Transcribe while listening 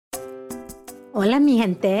Hola, mi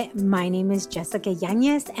gente. My name is Jessica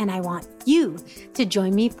Yanez, and I want you to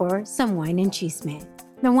join me for some Wine and Chisme.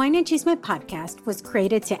 The Wine and Chisme podcast was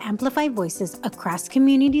created to amplify voices across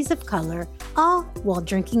communities of color, all while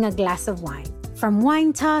drinking a glass of wine. From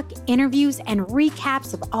wine talk, interviews, and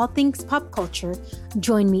recaps of all things pop culture,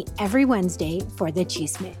 join me every Wednesday for the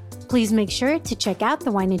Chisme. Please make sure to check out the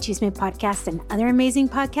Wine and Chisme podcast and other amazing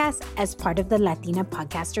podcasts as part of the Latina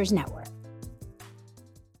Podcasters Network.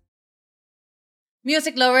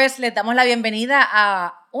 Music Lovers, les damos la bienvenida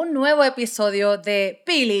a un nuevo episodio de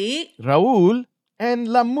Pili, Raúl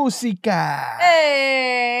en la música.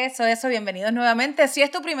 Eso, bienvenidos nuevamente. Si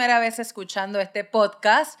es tu primera vez escuchando este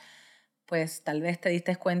podcast, pues tal vez te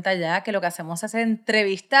diste cuenta ya que lo que hacemos es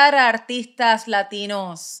entrevistar a artistas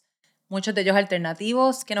latinos, muchos de ellos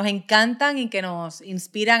alternativos, que nos encantan y que nos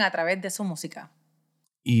inspiran a través de su música.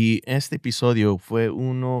 Y este episodio fue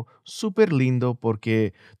uno súper lindo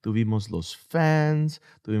porque tuvimos los fans,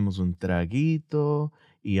 tuvimos un traguito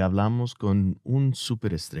y hablamos con un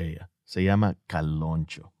superestrella. Se llama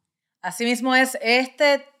Caloncho. Asimismo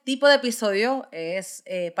este tipo de episodio es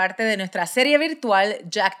parte de nuestra serie virtual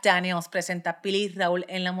Jack Daniels presenta Pili y Raúl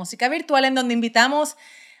en la música virtual, en donde invitamos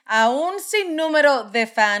a un sinnúmero de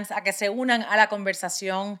fans a que se unan a la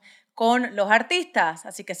conversación con los artistas.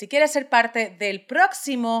 Así que si quieres ser parte del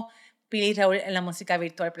próximo Pili y Raúl en la música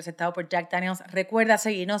virtual presentado por Jack Daniels, recuerda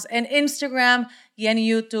seguirnos en Instagram y en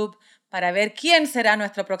YouTube para ver quién será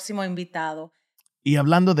nuestro próximo invitado. Y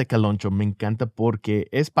hablando de Caloncho, me encanta porque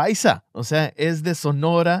es paisa, o sea, es de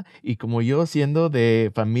Sonora y como yo siendo de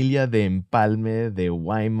familia de Empalme, de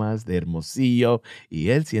Guaymas, de Hermosillo y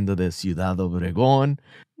él siendo de Ciudad Obregón,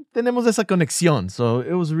 tenemos esa conexión. So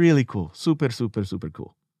it was really cool, super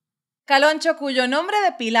cool. Caloncho, cuyo nombre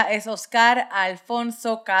de pila es Oscar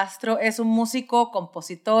Alfonso Castro, es un músico,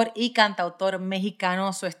 compositor y cantautor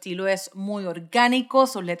mexicano. Su estilo es muy orgánico,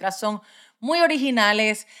 sus letras son muy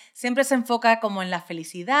originales, siempre se enfoca como en la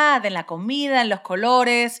felicidad, en la comida, en los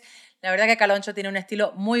colores. La verdad que Caloncho tiene un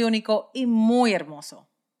estilo muy único y muy hermoso.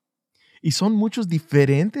 Y son muchos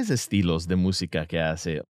diferentes estilos de música que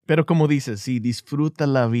hace. Pero como dices, sí, disfruta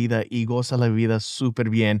la vida y goza la vida súper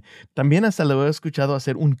bien. También hasta lo he escuchado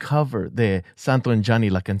hacer un cover de Santo and Johnny,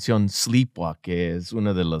 la canción Sleepwalk, que es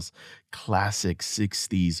una de los classic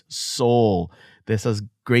 60s soul, de esas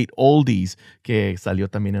great oldies que salió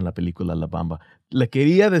también en la película La Bamba. Le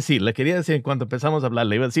quería decir en cuanto empezamos a hablar,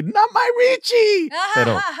 le iba a decir, ¡No, my Richie!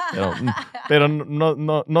 Pero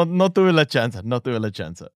no tuve la chance.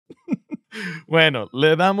 Bueno,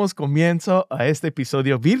 le damos comienzo a este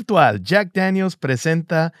episodio virtual. Jack Daniels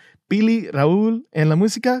presenta Pili Raúl en la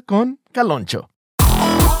música con Caloncho.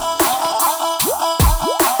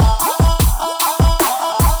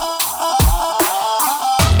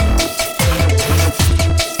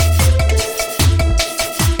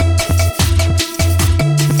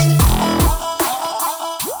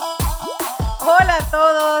 Hola a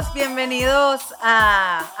todos, bienvenidos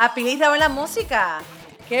a Pili y Raúl en la música.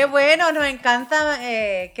 Qué bueno, nos encanta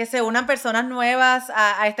que se unan personas nuevas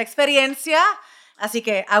a esta experiencia, así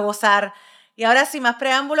que a gozar. Y ahora sin más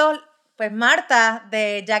preámbulos, pues Marta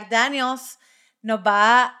de Jack Daniels nos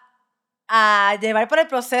va a llevar por el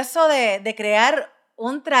proceso de crear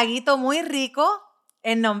un traguito muy rico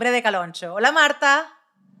en nombre de Caloncho. Hola Marta.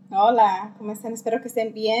 Hola, ¿cómo están? Espero que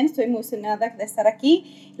estén bien. Estoy emocionada de estar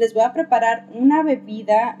aquí. Les voy a preparar una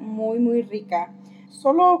bebida muy rica.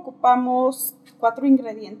 Solo ocupamos 4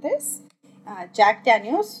 ingredientes. Jack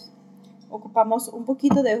Daniels. Ocupamos un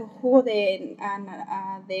poquito de jugo de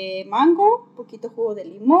mango, un poquito de jugo de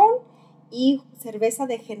limón y cerveza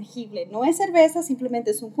de jengibre. No es cerveza, simplemente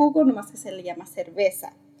es un jugo, nomás que se le llama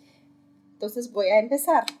cerveza. Entonces voy a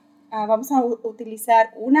empezar. Vamos a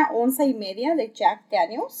utilizar 1,5 onzas de Jack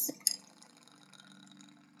Daniels.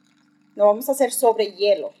 Lo vamos a hacer sobre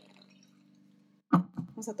hielo.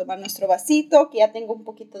 Vamos a tomar nuestro vasito, que ya tengo un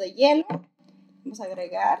poquito de hielo. Vamos a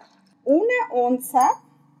agregar 1 onza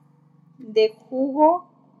de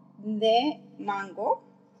jugo de mango.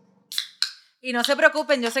 Y no se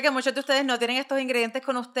preocupen, yo sé que muchos de ustedes no tienen estos ingredientes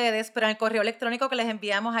con ustedes, pero en el correo electrónico que les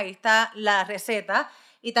enviamos, ahí está la receta.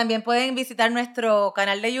 Y también pueden visitar nuestro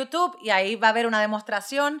canal de YouTube y ahí va a haber una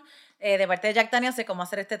demostración de parte de Jack Daniels de cómo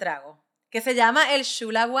hacer este trago, que se llama el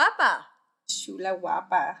Chula Guapa. Chula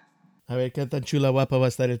Guapa. A ver qué tan chula guapa va a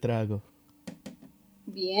estar el trago.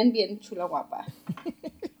 Bien chula guapa.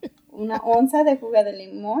 1 onza de jugo de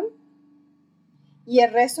limón. Y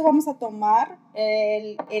el resto vamos a tomar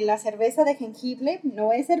la cerveza de jengibre.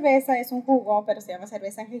 No es cerveza, es un jugo, pero se llama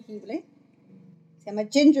cerveza de jengibre. Se llama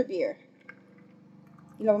ginger beer.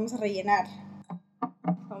 Y lo vamos a rellenar.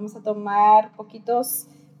 Vamos a tomar poquitos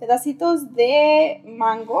pedacitos de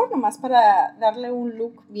mango, nomás para darle un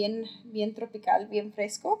look bien, bien tropical, bien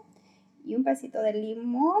fresco. Y un pedacito de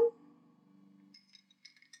limón.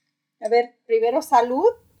 A ver, primero salud.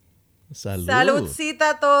 Salud. Saludcita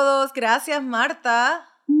a todos. Gracias, Marta.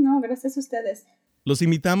 No, gracias a ustedes. Los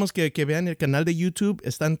invitamos que vean el canal de YouTube.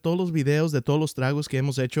 Están todos los videos de todos los tragos que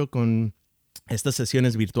hemos hecho con estas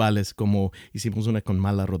sesiones virtuales, como hicimos una con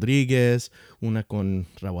Mala Rodríguez, una con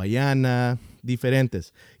Rawayana,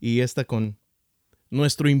 diferentes. Y esta con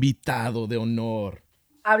nuestro invitado de honor.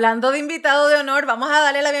 Hablando de invitado de honor, vamos a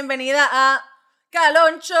darle la bienvenida a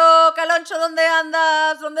Caloncho. Caloncho, ¿dónde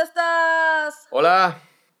andas? ¿Dónde estás? Hola,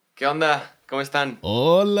 ¿qué onda? ¿Cómo están?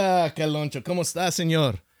 Hola, Caloncho. ¿Cómo estás,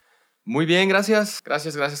 señor? Muy bien, gracias.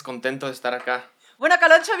 Gracias. Contento de estar acá. Bueno,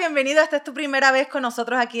 Caloncho, bienvenido. Esta es tu primera vez con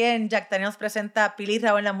nosotros aquí en Jack Daniels presenta Pili y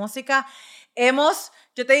Raúl en la música.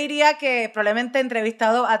 Yo te diría que probablemente he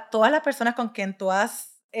entrevistado a todas las personas con quien tú has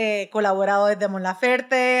colaborado, desde Mon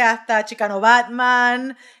Laferte hasta Chicano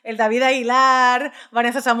Batman, el David Aguilar,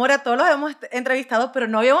 Vanessa Zamora, todos los hemos entrevistado, pero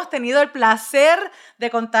no habíamos tenido el placer de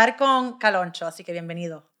contar con Caloncho, así que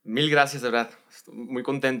bienvenido. Mil gracias, de verdad. Estoy muy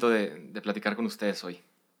contento de platicar con ustedes hoy.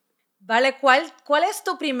 Vale, ¿cuál es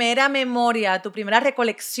tu primera memoria, tu primera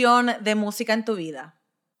recolección de música en tu vida?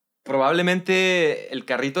 Probablemente El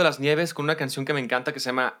Carrito de las Nieves con una canción que me encanta que se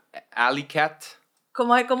llama Alley Cat. ¿Cómo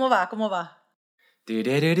va?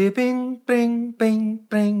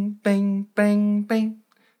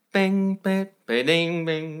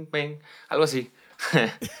 Algo así.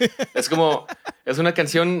 Es una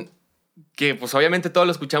canción que pues obviamente todos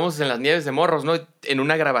lo escuchamos en las nieves de morros, ¿no? En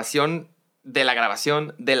una grabación de la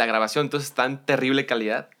grabación, entonces está en terrible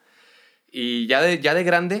calidad. Y ya de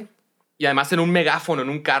grande, y además en un megáfono, en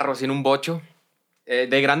un carro, así en un bocho,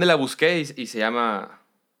 de grande la busqué y se llama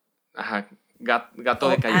Gato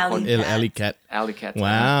de Callejón. El Alley Cat. Alley Cat.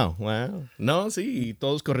 Wow. No, sí, y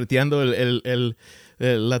todos correteando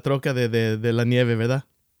la troca de la nieve, ¿verdad?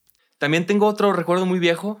 También tengo otro recuerdo muy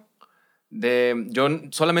viejo. Yo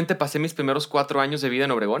solamente pasé mis primeros 4 años de vida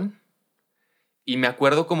en Obregón. Y me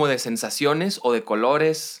acuerdo como de sensaciones o de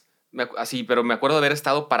colores, así, pero me acuerdo de haber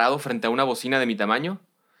estado parado frente a una bocina de mi tamaño,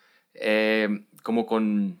 como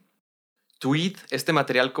con tweed, este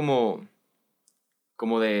material como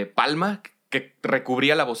de palma que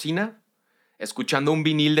recubría la bocina, escuchando un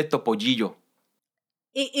vinil de Topollillo.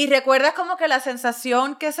 ¿Y recuerdas como que la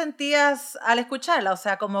sensación que sentías al escucharla? O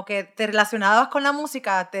sea, como que te relacionabas con la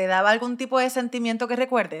música, ¿te daba algún tipo de sentimiento que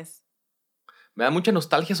recuerdes? Me da mucha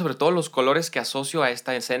nostalgia, sobre todo los colores que asocio a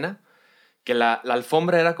esta escena, que la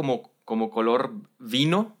alfombra era como color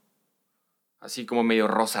vino, así como medio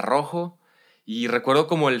rosa rojo, y recuerdo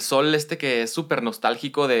como el sol que es súper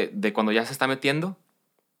nostálgico de cuando ya se está metiendo,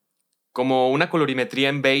 como una colorimetría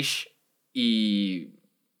en beige y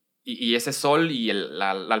ese sol y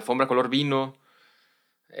la alfombra color vino,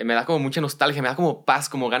 me da como mucha nostalgia, me da como paz,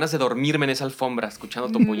 como ganas de dormirme en esa alfombra escuchando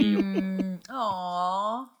Topollillo.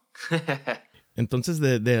 Entonces,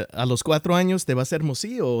 a los 4 años te vas a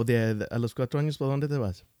Hermosillo, o a los 4 años, ¿por dónde te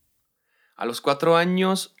vas? A los 4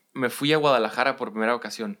 años me fui a Guadalajara por primera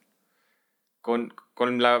ocasión. Con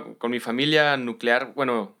mi familia nuclear,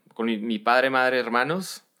 bueno, con mi padre, madre,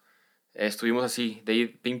 hermanos, estuvimos así, de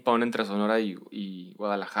ir ping-pong entre Sonora y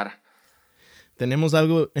Guadalajara. Tenemos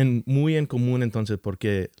algo muy en común entonces,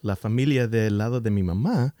 porque la familia del lado de mi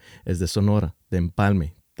mamá es de Sonora, de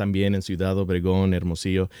Empalme. También en Ciudad Obregón,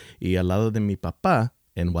 Hermosillo, y al lado de mi papá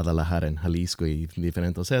en Guadalajara, en Jalisco y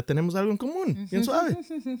diferente. O sea, tenemos algo en común, bien suave.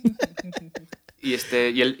 y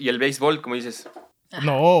el béisbol, como dices.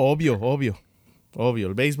 No, obvio.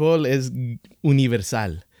 El béisbol es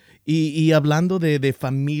universal. Y hablando de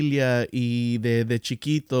familia y de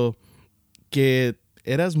chiquito, que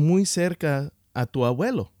eras muy cerca a tu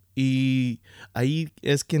abuelo. Y ahí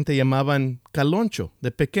es quien te llamaban Caloncho,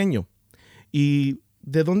 de pequeño. Y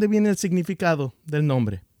 ¿de dónde viene el significado del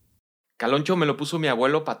nombre? Caloncho me lo puso mi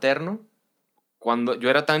abuelo paterno cuando yo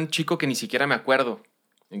era tan chico que ni siquiera me acuerdo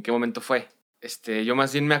en qué momento fue. Yo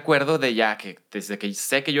más bien me acuerdo de ya que desde que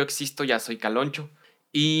sé que yo existo ya soy Caloncho.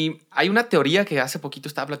 Y hay una teoría que hace poquito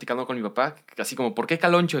estaba platicando con mi papá, así como, ¿por qué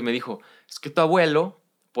Caloncho? Y me dijo, es que tu abuelo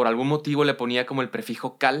por algún motivo le ponía como el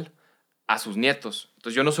prefijo cal a sus nietos.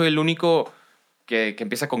 Entonces yo no soy el único que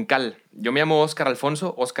empieza con Cal. Yo me llamo Óscar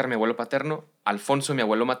Alfonso, Óscar mi abuelo paterno, Alfonso mi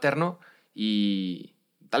abuelo materno, y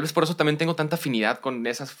tal vez por eso también tengo tanta afinidad con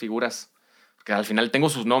esas figuras, porque al final tengo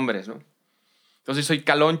sus nombres, ¿no? Entonces soy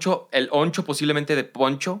Caloncho, el oncho posiblemente de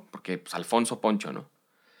Poncho, porque pues Alfonso Poncho, ¿no?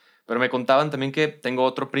 Pero me contaban también que tengo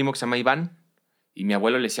otro primo que se llama Iván, y mi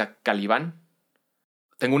abuelo le decía Caliván.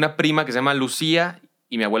 Tengo una prima que se llama Lucía,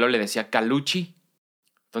 y mi abuelo le decía Caluchi.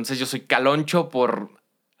 Entonces yo soy Caloncho por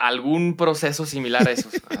algún proceso similar a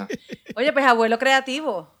esos. Ajá. Oye, pues abuelo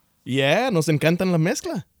creativo. Yeah, nos encantan la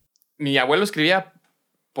mezcla. Mi abuelo escribía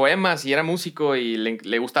poemas y era músico y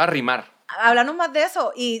le gustaba rimar. Háblanos más de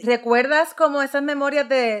eso. ¿Y recuerdas como esas memorias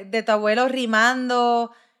de tu abuelo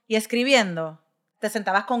rimando y escribiendo? ¿Te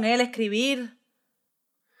sentabas con él a escribir?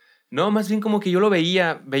 No, más bien como que yo lo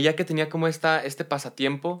veía que tenía como este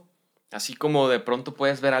pasatiempo, así como de pronto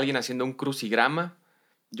puedes ver a alguien haciendo un crucigrama.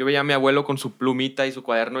 Yo veía a mi abuelo con su plumita y su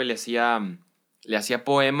cuaderno y le hacía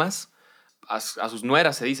poemas a sus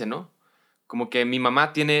nueras, se dice, ¿no? Como que mi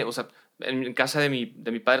mamá tiene, o sea, en casa de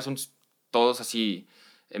mi padre son todos así.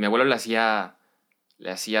 Mi abuelo le hacía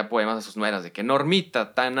poemas a sus nueras de que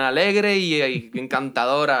Normita, tan alegre y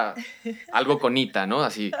encantadora, algo con Ita, ¿no?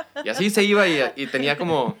 Así. Y así se iba y tenía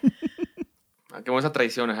como esa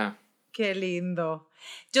tradición, ajá. Qué lindo.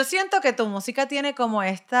 Yo siento que tu música tiene como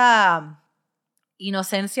esta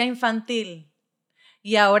inocencia infantil.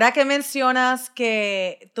 Y ahora que mencionas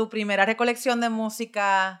que tu primera recolección de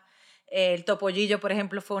música, el Topollillo, por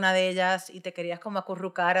ejemplo, fue una de ellas y te querías como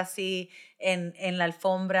acurrucar así en la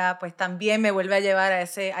alfombra, pues también me vuelve a llevar a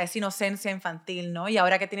esa inocencia infantil, ¿no? Y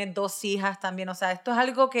ahora que tienes 2 hijas también, o sea, esto es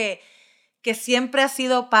algo que siempre ha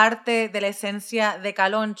sido parte de la esencia de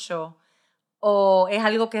Caloncho, ¿o es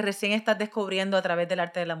algo que recién estás descubriendo a través del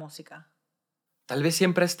arte de la música? Tal vez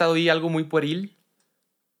siempre ha estado ahí algo muy pueril,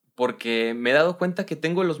 porque me he dado cuenta que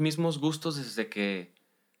tengo los mismos gustos desde que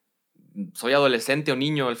soy adolescente o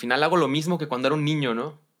niño. Al final hago lo mismo que cuando era un niño,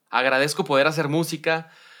 ¿no? Agradezco poder hacer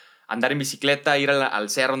música, andar en bicicleta, ir al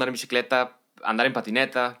cerro, andar en bicicleta, andar en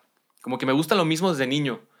patineta. Como que me gusta lo mismo desde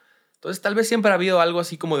niño. Entonces tal vez siempre ha habido algo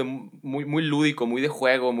así como de muy, muy lúdico, muy de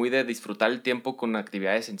juego, muy de disfrutar el tiempo con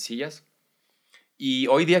actividades sencillas. Y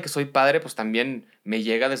hoy día que soy padre, pues también me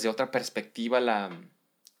llega desde otra perspectiva la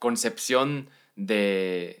concepción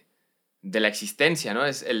de la existencia, ¿no?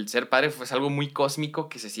 El ser padre es algo muy cósmico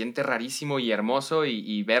que se siente rarísimo y hermoso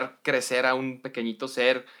y ver crecer a un pequeñito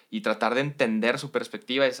ser y tratar de entender su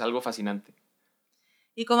perspectiva es algo fascinante.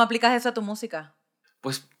 ¿Y cómo aplicas eso a tu música?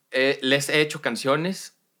 Pues les he hecho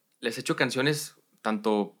canciones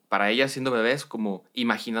tanto para ellas siendo bebés como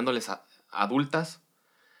imaginándoles adultas.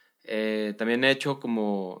 También he hecho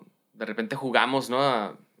como, de repente jugamos,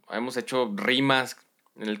 ¿no? Hemos hecho rimas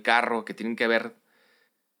en el carro que tienen que ver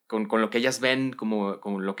con lo que ellas ven, como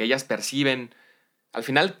lo que ellas perciben. Al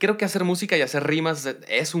final creo que hacer música y hacer rimas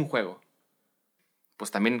es un juego.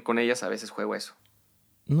 Pues también con ellas a veces juego eso.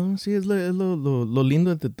 No, sí, es lo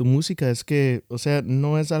lindo de tu música, es que, o sea,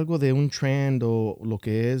 no es algo de un trend o lo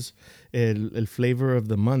que es el flavor of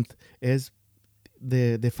the month, es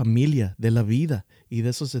de familia, de la vida, y de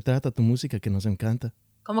eso se trata tu música que nos encanta.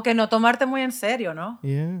 Como que no tomarte muy en serio, ¿no?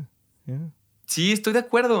 Yeah, yeah. Sí, estoy de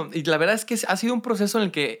acuerdo. Y la verdad es que ha sido un proceso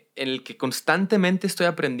en el que constantemente estoy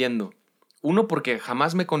aprendiendo. Uno, porque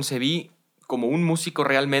jamás me concebí como un músico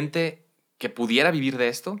realmente que pudiera vivir de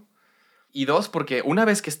esto. Y dos, porque una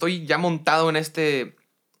vez que estoy ya montado en este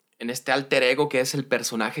alter ego que es el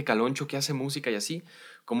personaje Caloncho que hace música y así,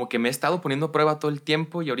 como que me he estado poniendo a prueba todo el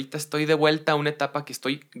tiempo y ahorita estoy de vuelta a una etapa que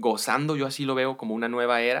estoy gozando. Yo así lo veo como una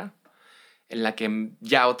nueva era en la que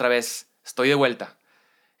ya otra vez estoy de vuelta.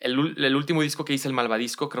 El último disco que hice, el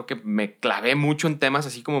Malvadisco, creo que me clavé mucho en temas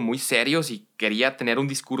así como muy serios y quería tener un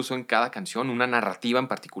discurso en cada canción, una narrativa en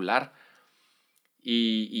particular.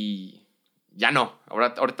 Y ya no.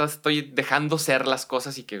 Ahorita estoy dejando ser las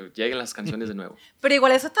cosas y que lleguen las canciones de nuevo. Pero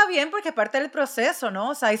igual eso está bien porque es parte del proceso, ¿no?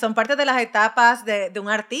 O sea, y son parte de las etapas de un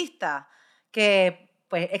artista que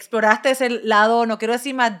pues exploraste ese lado, no quiero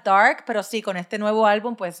decir más dark, pero sí, con este nuevo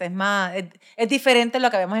álbum pues es diferente a lo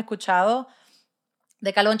que habíamos escuchado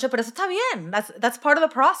de Caloncho, pero eso está bien. That's part of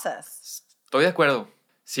the process. Estoy de acuerdo.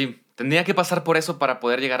 Sí, tendría que pasar por eso para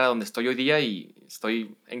poder llegar a donde estoy hoy día y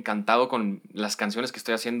estoy encantado con las canciones que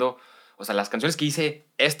estoy haciendo. O sea, las canciones que hice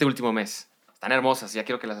este último mes. Están hermosas, ya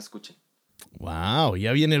quiero que las escuchen. Wow,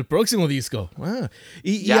 ya viene el próximo disco. Wow.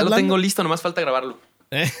 Ya hablando... lo tengo listo, nomás falta grabarlo.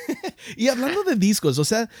 Y hablando de discos, o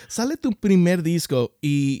sea, sale tu primer disco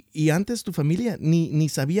y antes tu familia ni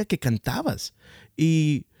sabía que cantabas.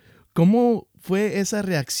 ¿Y cómo fue esa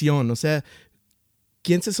reacción? O sea,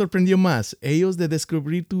 ¿quién se sorprendió más? ¿Ellos de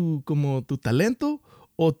descubrir tu talento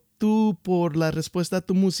o tú por la respuesta a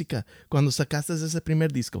tu música cuando sacaste ese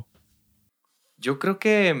primer disco? Yo creo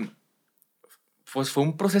que pues fue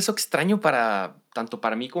un proceso extraño tanto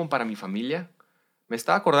para mí como para mi familia. Me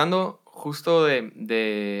estaba acordando justo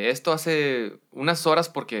de esto hace unas horas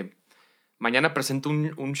porque mañana presento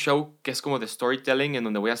un show que es como de storytelling en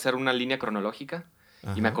donde voy a hacer una línea cronológica.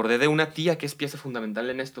 Ajá. Y me acordé de una tía que es pieza fundamental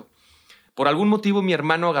en esto. Por algún motivo mi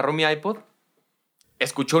hermano agarró mi iPod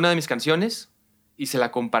escuchó una de mis canciones y se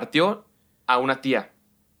la compartió a una tía.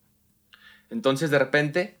 Entonces, de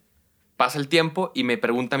repente, pasa el tiempo y me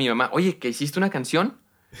pregunta mi mamá, oye, ¿que hiciste una canción?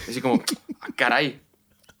 Y así como, caray,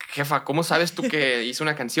 jefa, ¿cómo sabes tú que hice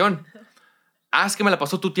una canción? Ah, es que me la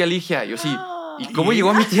pasó tu tía Ligia. Yo sí, ¿y cómo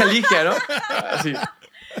llegó mi tía Ligia, no? Así.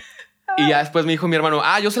 Y ya después me dijo mi hermano,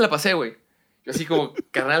 yo se la pasé, güey. Yo así como,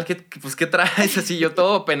 carnal, ¿qué traes? Así, yo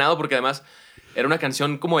todo penado porque además era una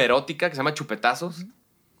canción como erótica que se llama Chupetazos,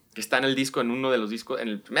 que está en el disco, en uno de los discos, en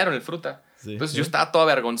el primero, en el Fruta. Sí, Entonces sí. yo estaba todo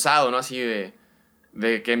avergonzado, ¿no? Así de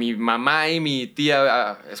que mi mamá y mi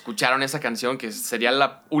tía escucharon esa canción, que sería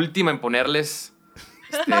la última en ponerles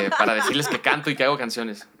para decirles que canto y que hago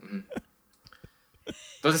canciones.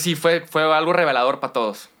 Entonces sí, fue algo revelador para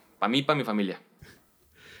todos, para mí y para mi familia.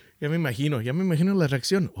 Ya me imagino la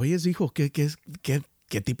reacción. Oye, hijo,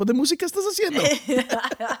 ¿qué tipo de música estás haciendo?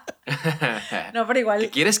 No, pero igual... ¿Qué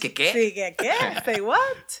quieres que qué? Sí, ¿qué? Say what?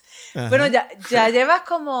 Ajá. Bueno, ya llevas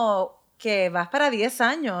como que vas para 10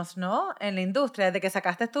 años, ¿no? En la industria, desde que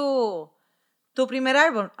sacaste tu primer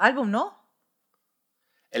álbum, ¿no?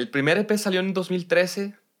 El primer EP salió en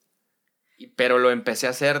 2013, pero lo empecé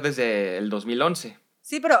a hacer desde el 2011.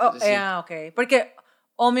 Sí, pero... Sí. ok. Porque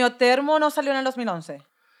Homeotermo no salió en el 2011.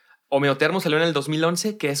 Homeotermo salió en el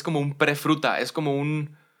 2011, que es como un pre-Fruta, es como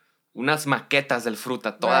unas maquetas del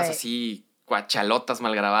Fruta, todas Right. así cuachalotas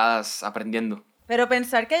malgrabadas, aprendiendo. Pero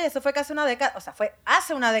pensar que eso fue casi una década, o sea, fue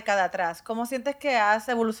hace una década atrás. ¿Cómo sientes que has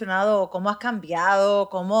evolucionado? ¿Cómo has cambiado?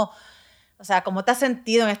 ¿Cómo te has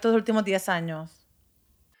sentido en estos últimos 10 años?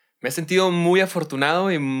 Me he sentido muy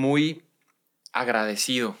afortunado y muy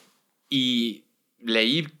agradecido. Y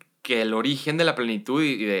leí que el origen de la plenitud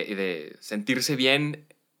y de sentirse bien,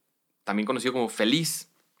 también conocido como feliz,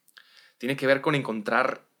 tiene que ver con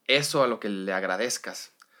encontrar eso a lo que le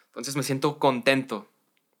agradezcas. Entonces me siento contento,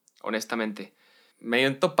 honestamente. Me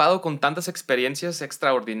he topado con tantas experiencias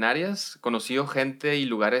extraordinarias, conocido gente y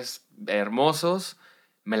lugares hermosos,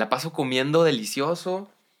 me la paso comiendo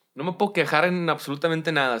delicioso, no me puedo quejar en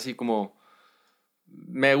absolutamente nada, así como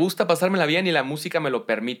me gusta pasármela bien y la música me lo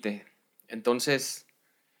permite. Entonces,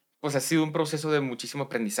 pues ha sido un proceso de muchísimo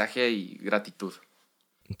aprendizaje y gratitud.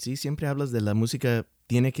 Sí, siempre hablas de la música,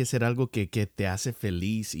 tiene que ser algo que te hace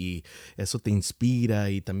feliz y eso te inspira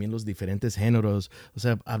y también los diferentes géneros. O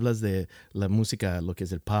sea, hablas de la música, lo que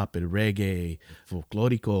es el pop, el reggae,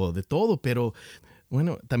 folclórico, de todo, pero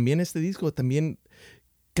bueno, también este disco también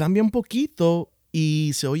cambia un poquito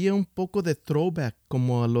y se oye un poco de throwback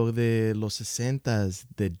como a lo de los 60s,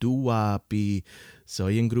 de doo-wop, y se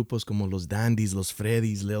oyen grupos como los Dandies, los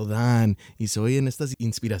Freddys, Leo Dan, y se oyen estas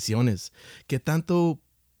inspiraciones. ¿Qué tanto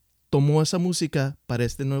tomó esa música para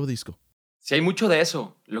este nuevo disco? Sí, hay mucho de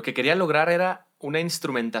eso. Lo que quería lograr era una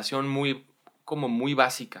instrumentación muy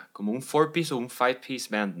básica, como un 4-piece o un 5-piece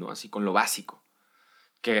band, ¿no? Así con lo básico.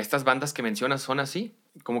 Que estas bandas que mencionas son así.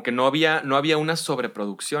 Como que no había una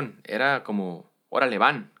sobreproducción. Era como, órale,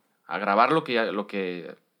 van a grabar lo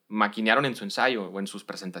que maquinearon en su ensayo o en sus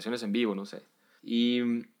presentaciones en vivo, no sé.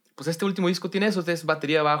 Y pues este último disco tiene eso. Es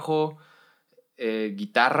batería, bajo,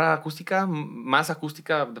 guitarra acústica, más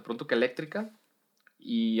acústica de pronto que eléctrica,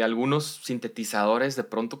 y algunos sintetizadores de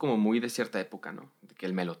pronto como muy de cierta época, ¿no? Que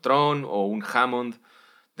el Mellotron o un Hammond,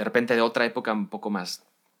 de repente de otra época un poco más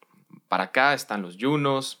para acá están los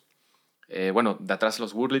Junos, bueno, de atrás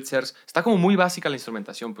los Wurlitzers. Está como muy básica la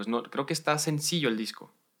instrumentación, pues no, creo que está sencillo el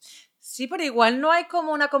disco. Sí, pero igual no hay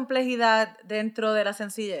como una complejidad dentro de la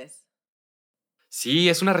sencillez. Sí,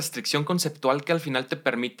 es una restricción conceptual que al final te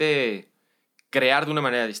permite crear de una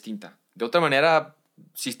manera distinta. De otra manera,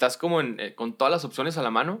 si estás como con todas las opciones a la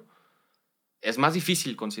mano, es más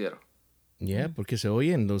difícil, considero. Porque se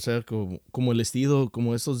oyen, o sea, como el estilo,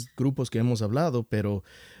 como esos grupos que hemos hablado, pero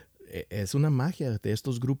es una magia de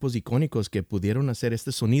estos grupos icónicos que pudieron hacer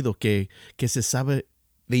este sonido que se sabe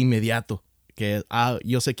de inmediato, que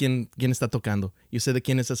yo sé quién está tocando, yo sé de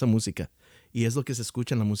quién es esa música, y es lo que se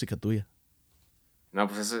escucha en la música tuya. No,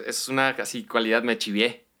 pues eso es una así cualidad, me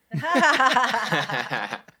chivié.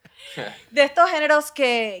 De estos géneros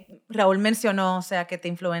que Raúl mencionó, o sea, que te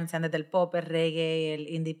influencian desde el pop, el reggae, el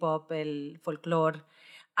indie pop, el folclore,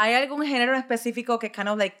 ¿hay algún género específico que kind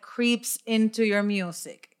of like creeps into your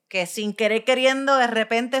music? Que sin querer queriendo, de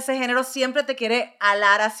repente ese género siempre te quiere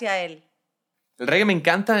alar hacia él. El reggae me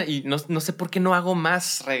encanta y no sé por qué no hago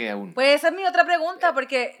más reggae aún. Pues esa es mi otra pregunta,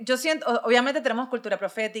 porque yo siento, obviamente tenemos cultura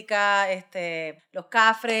profética, los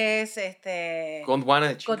Cafres, Gondwana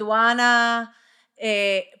de Chile. Gondwana,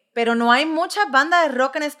 pero no hay muchas bandas de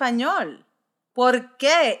rock en español. ¿Por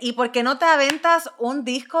qué? ¿Y por qué no te aventas un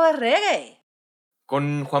disco de reggae?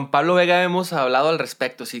 Con Juan Pablo Vega hemos hablado al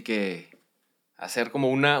respecto, así que Hacer como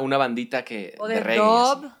una bandita que O de de reggae.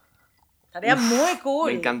 dub. Así. Estaría muy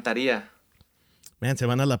cool. Me encantaría. Man, se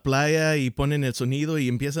van a la playa y ponen el sonido y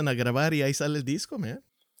empiezan a grabar y ahí sale el disco, man.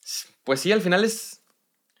 Pues sí, al final es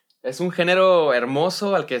un género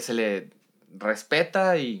hermoso al que se le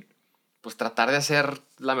respeta y pues tratar de hacer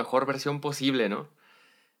la mejor versión posible, ¿no?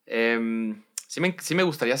 Sí me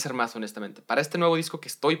gustaría hacer más, honestamente. Para este nuevo disco que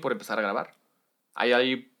estoy por empezar a grabar,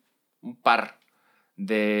 hay un par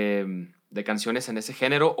de canciones en ese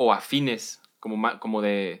género o afines, como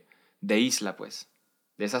de isla, pues.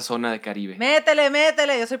 De esa zona de Caribe.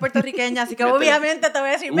 Métele. Yo soy puertorriqueña, así que Métele. obviamente te voy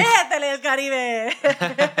a decir, Uf. métele el Caribe.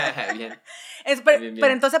 Bien. Bien.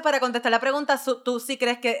 Pero entonces, para contestar la pregunta, ¿tú sí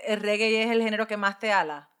crees que el reggae es el género que más te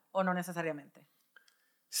ala o no necesariamente?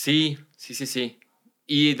 Sí.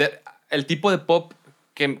 Y el tipo de pop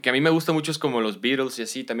que a mí me gusta mucho es como los Beatles y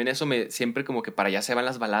así. También eso siempre como que para allá se van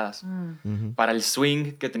las baladas. Ujú. Para el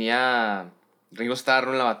swing que tenía Ringo Starr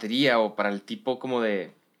en la batería o para el tipo como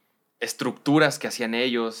de estructuras que hacían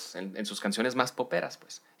ellos en sus canciones más poperas,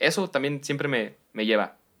 pues. Eso también siempre me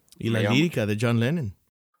lleva. Y Me la lleva lírica de John Lennon.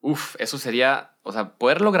 Uf, eso sería, o sea,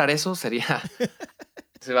 poder lograr eso sería,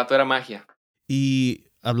 ese vato era magia. Y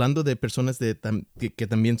hablando de personas que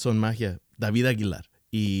también son magia, David Aguilar.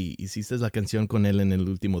 Y hiciste la canción con él en el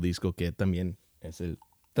último disco, que también es el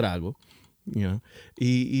trago. You know.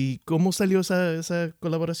 ¿Y cómo salió esa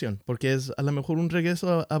colaboración? ¿Porque es a lo mejor un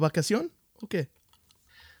regreso a vacación? ¿O qué?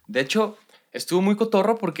 De hecho, estuvo muy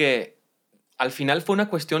cotorro porque al final fue una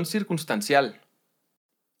cuestión circunstancial.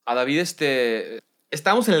 A David,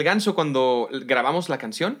 estábamos en el Ganso cuando grabamos la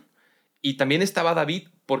canción y también estaba David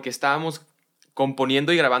porque estábamos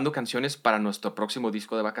componiendo y grabando canciones para nuestro próximo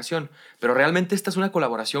disco de vacación. Pero realmente esta es una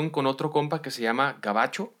colaboración con otro compa que se llama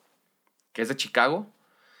Gabacho, que es de Chicago.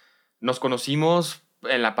 Nos conocimos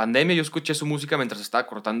en la pandemia, yo escuché su música mientras estaba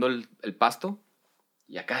cortando el pasto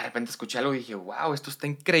y acá de repente escuché algo y dije, wow, esto está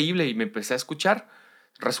increíble y me empecé a escuchar.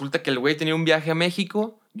 Resulta que el güey tenía un viaje a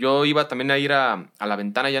México, yo iba también a ir a La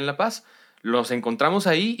Ventana allá en La Paz, los encontramos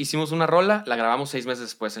ahí, hicimos una rola, la grabamos 6 meses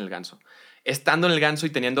después en el Ganso. Estando en el Ganso y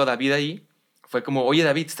teniendo a David ahí, fue como, oye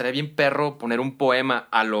David, estaría bien perro poner un poema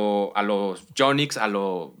a los Jonix,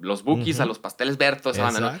 los Bookies, a los Pasteles Berto, esa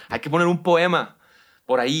banda, ¿no? Exacto. Hay que poner un poema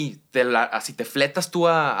por ahí, así te fletas tú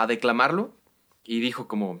a declamarlo. Y dijo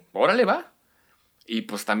como, órale, va. Y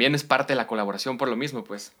pues también es parte de la colaboración por lo mismo,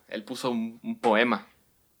 pues. Él puso un poema.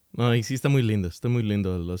 No, y sí está muy lindo,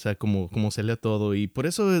 o sea, como se lea todo, y por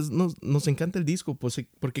eso nos encanta el disco, pues,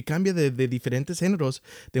 porque cambia de diferentes géneros,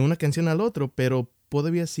 de una canción al otro, pero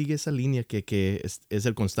todavía sigue esa línea que es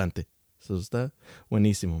el constante. Eso está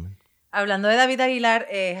buenísimo, man. Hablando de David Aguilar,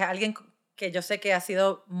 es alguien que yo sé que ha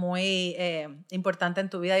sido muy importante en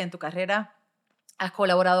tu vida y en tu carrera. Has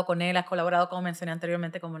colaborado con él, has colaborado, como mencioné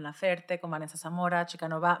anteriormente, como en La Ferte, con Vanessa Zamora,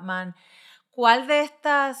 Chicano Batman. ¿Cuál de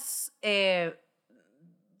estas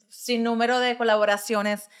sin número de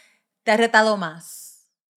colaboraciones te ha retado más?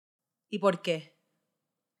 ¿Y por qué?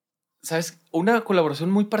 ¿Sabes? Una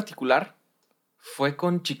colaboración muy particular fue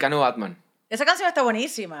con Chicano Batman. Esa canción está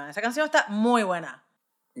buenísima, esa canción está muy buena.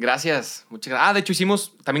 Gracias, muchas gracias. De hecho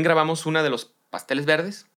también grabamos una de los Pasteles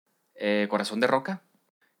Verdes, Corazón de Roca.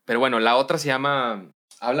 Pero bueno, la otra se llama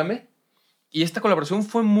Háblame. Y esta colaboración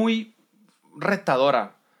fue muy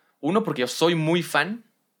retadora. Uno, porque yo soy muy fan.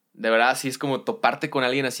 De verdad, así es como toparte con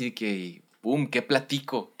alguien así de que, boom, ¿qué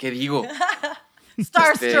platico? ¿Qué digo?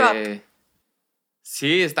 Starstruck.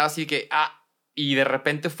 Sí, estaba así que, y de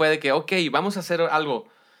repente fue de que, ok, vamos a hacer algo.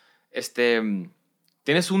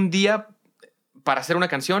 Tienes un día para hacer una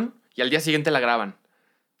canción y al día siguiente la graban.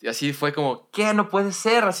 Y así fue como, ¿qué? No puede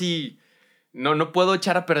ser, así... No puedo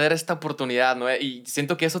echar a perder esta oportunidad, ¿no? Y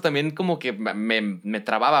siento que eso también como que me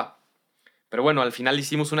trababa. Pero bueno, al final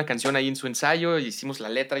hicimos una canción ahí en su ensayo, hicimos la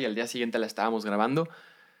letra y al día siguiente la estábamos grabando.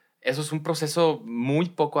 Eso es un proceso muy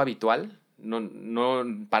poco habitual.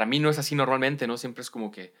 Para mí no es así normalmente, ¿no? Siempre es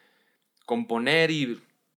como que componer y...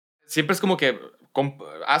 Siempre es como que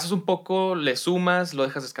haces un poco, le sumas, lo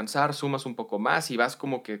dejas descansar, sumas un poco más y vas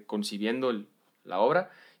como que concibiendo la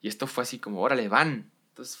obra. Y esto fue así como, órale, van.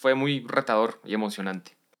 Entonces fue muy retador y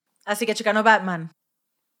emocionante. Así que Chicano Batman.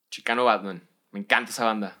 Chicano Batman. Me encanta esa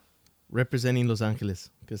banda. Representing Los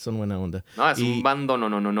Ángeles, que son buena onda. No, es un bando, no.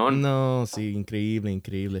 No, sí,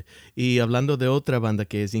 increíble. Y hablando de otra banda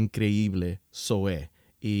que es increíble, Zoé.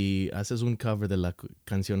 Y haces un cover de la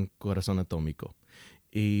canción Corazón Atómico.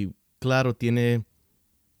 Y claro, tiene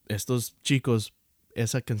estos chicos,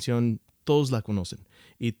 esa canción, todos la conocen.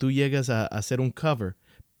 Y tú llegas a hacer un cover,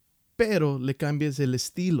 pero le cambias el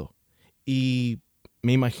estilo. Y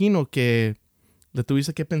me imagino que Le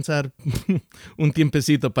tuviste que pensar un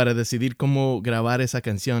tiempecito para decidir cómo grabar esa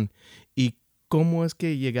canción. ¿Y cómo es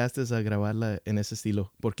que llegaste a grabarla en ese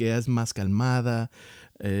estilo? Porque es más calmada,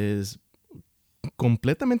 es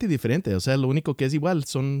completamente diferente. O sea, lo único que es igual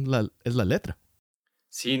es la letra.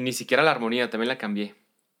 Sí, ni siquiera la armonía, también la cambié.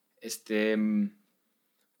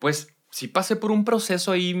 Pues sí pasé por un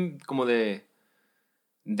proceso ahí como de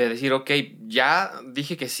decir, ok, ya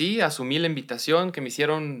dije que sí, asumí la invitación que me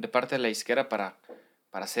hicieron de parte de la disquera para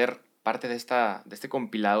ser parte de este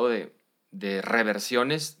compilado de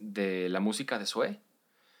reversiones de la música de Zoé.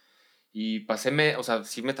 Y o sea,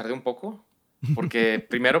 sí me tardé un poco, porque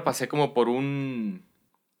primero pasé como por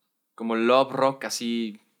como love rock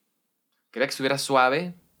así, quería que estuviera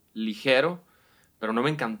suave, ligero, pero no me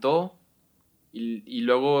encantó. Y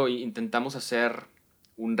luego intentamos hacer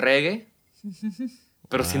un reggae,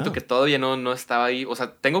 pero siento Wow. que todavía no estaba ahí. O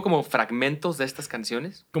sea, tengo como fragmentos de estas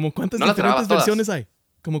canciones. ¿Cómo cuántas No las grababa diferentes todas. versiones hay?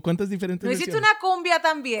 ¿Cómo cuántas diferentes ¿No hiciste versiones? una cumbia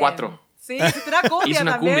también? 4. Sí, hiciste una cumbia Hice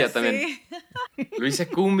una también, cumbia también. sí. Lo hice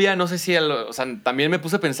cumbia, no sé si... O sea, también me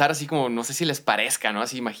puse a pensar así como, no sé si les parezca, ¿no?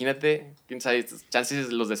 Así, imagínate, quién sabe,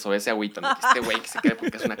 chances los de Zoé se agüitan, ¿no? Que este güey que se quede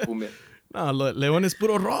porque es una cumbia. No, León es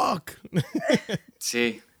puro rock.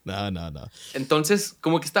 Sí. No. Entonces,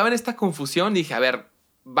 como que estaba en esta confusión, dije, a ver,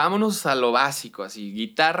 vámonos a lo básico, así,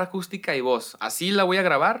 guitarra acústica y voz. Así la voy a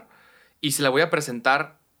grabar y se la voy a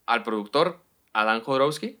presentar al productor, Adán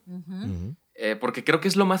Jodorowsky, Ujú. porque creo que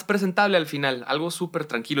es lo más presentable al final, algo súper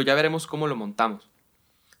tranquilo, ya veremos cómo lo montamos.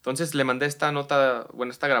 Entonces le mandé esta nota,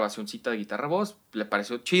 bueno, esta grabacioncita de guitarra-voz, le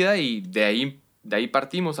pareció chida y de ahí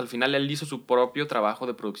partimos. Al final él hizo su propio trabajo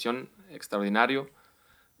de producción extraordinario,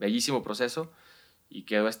 bellísimo proceso. Y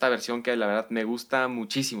quedó esta versión que la verdad me gusta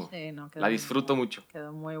muchísimo. Sí, no, La disfruto mucho.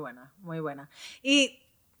 quedó muy buena, muy buena. ¿Y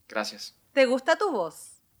Gracias. te gusta tu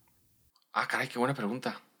voz? Ah, caray, qué buena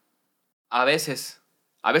pregunta. A veces.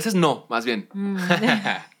 A veces no, más bien.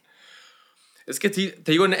 Es que sí,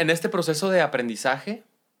 te digo, en este proceso de aprendizaje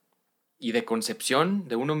y de concepción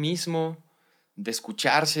de uno mismo, de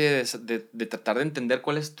escucharse, de tratar de entender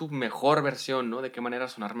cuál es tu mejor versión, ¿no? De qué manera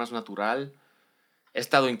sonar más natural. He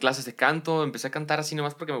estado en clases de canto, empecé a cantar así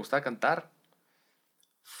nomás porque me gustaba cantar.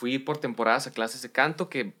 Fui por temporadas a clases de canto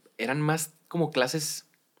que eran más como clases,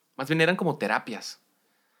 más bien eran como terapias.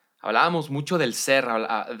 Hablábamos mucho del ser,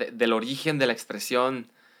 del origen de la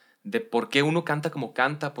expresión, de por qué uno canta como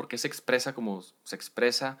canta, por qué se expresa como se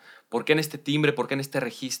expresa, por qué en este timbre, por qué en este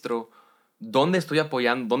registro, dónde estoy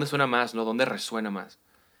apoyando, dónde suena más, ¿no? Dónde resuena más.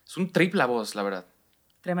 Es un tripla voz, la verdad.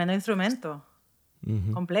 Tremendo instrumento.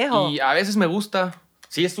 Ujú. Complejo. Y a veces me gusta.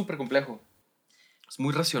 Sí, es súper complejo. Es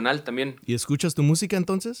muy racional también. ¿Y escuchas tu música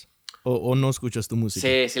entonces? ¿O no escuchas tu música?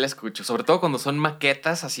 Sí, sí la escucho. Sobre todo cuando son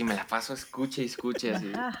maquetas, así me la paso, escuche y escuche,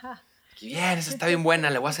 así. Qué bien, esa está bien buena,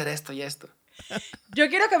 le voy a hacer esto y esto. Yo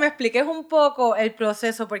quiero que me expliques un poco el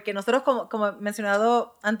proceso, porque nosotros, como he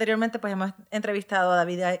mencionado anteriormente, pues hemos entrevistado a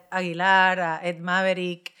David Aguilar, a Ed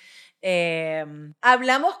Maverick.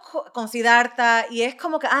 Hablamos con Siddhartha y es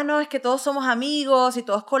como que, no, es que todos somos amigos y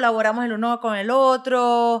todos colaboramos el uno con el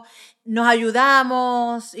otro, nos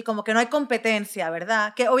ayudamos y como que no hay competencia,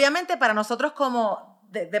 ¿verdad? Que obviamente para nosotros como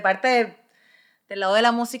de parte del lado de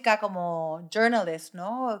la música como journalist,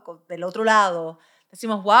 ¿no? Del otro lado,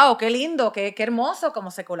 decimos, wow, qué lindo, qué hermoso, cómo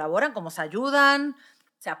se colaboran, cómo se ayudan,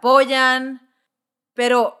 se apoyan,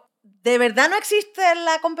 pero ¿de verdad no existe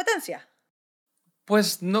la competencia?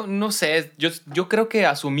 Pues no sé, yo creo que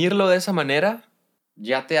asumirlo de esa manera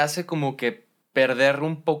ya te hace como que perder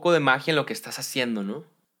un poco de magia en lo que estás haciendo, ¿no?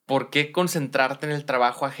 ¿Por qué concentrarte en el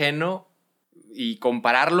trabajo ajeno y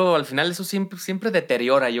compararlo? Al final eso siempre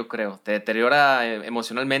deteriora, yo creo. Te deteriora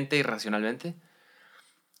emocionalmente y racionalmente.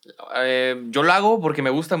 Yo lo hago porque me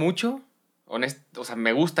gusta mucho. O sea,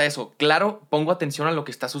 me gusta eso. Claro, pongo atención a lo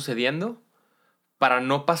que está sucediendo para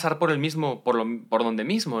no pasar por el mismo, por donde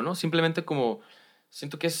mismo, ¿no? Simplemente como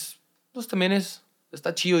siento que pues también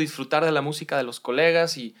está chido disfrutar de la música de los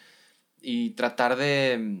colegas y tratar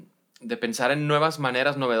de pensar en nuevas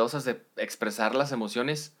maneras novedosas de expresar las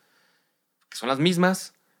emociones que son las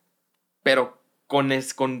mismas, pero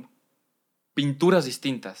con pinturas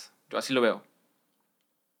distintas. Yo así lo veo.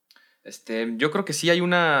 Yo creo que sí hay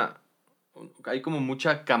como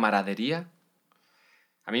mucha camaradería.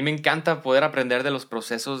 A mí me encanta poder aprender de los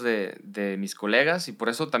procesos de mis colegas y por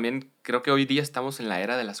eso también creo que hoy día estamos en la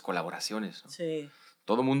era de las colaboraciones, ¿no? Sí.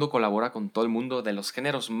 Todo el mundo colabora con todo el mundo, de los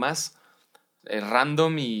géneros más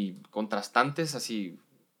random y contrastantes, así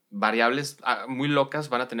variables muy locas,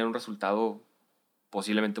 van a tener un resultado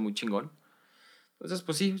posiblemente muy chingón. Entonces,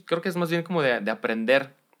 pues sí, creo que es más bien como de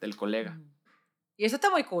aprender del colega. Y eso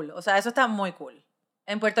está muy cool, o sea, eso está muy cool.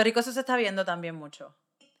 En Puerto Rico eso se está viendo también mucho.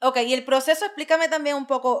 Ok, y el proceso, explícame también un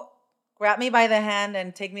poco, grab me by the hand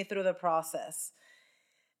and take me through the process.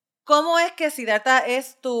 ¿Cómo es que Siddhartha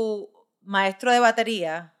es tu maestro de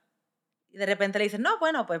batería y de repente le dices, no,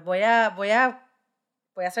 bueno, pues voy a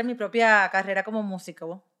hacer mi propia carrera como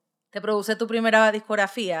músico? Te produce tu primera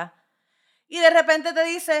discografía y de repente te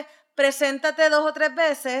dice, preséntate 2 o 3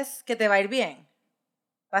 veces que te va a ir bien.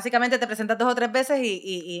 Básicamente te presentas 2 o 3 veces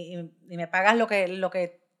y me pagas lo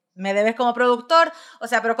que me debes como productor. O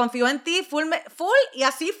sea, pero confío en ti, full, y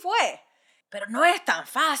así fue. Pero no es tan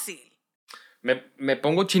fácil. Me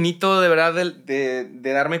pongo chinito de verdad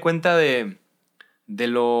de darme cuenta de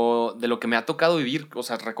lo que me ha tocado vivir. O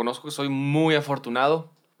sea, reconozco que soy muy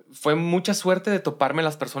afortunado. Fue mucha suerte de toparme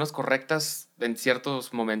las personas correctas en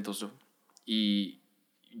ciertos momentos. Y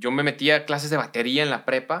yo me metí a clases de batería en la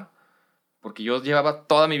prepa porque yo llevaba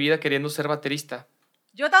toda mi vida queriendo ser baterista.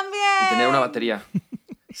 Yo también. Y tener una batería.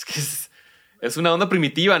 Es que es una onda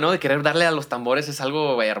primitiva, ¿no? De querer darle a los tambores es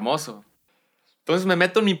algo hermoso. Entonces me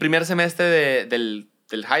meto en mi primer semestre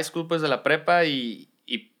del high school, pues de la prepa, y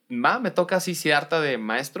me toca así Siddhartha de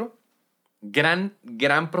maestro.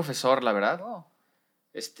 Gran profesor, la verdad. Oh.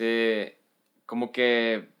 Como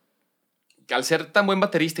que al ser tan buen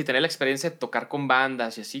baterista y tener la experiencia de tocar con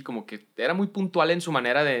bandas y así, como que era muy puntual en su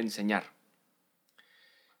manera de enseñar.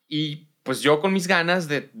 Y pues yo con mis ganas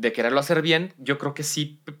de quererlo hacer bien, yo creo que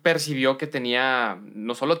sí percibió que tenía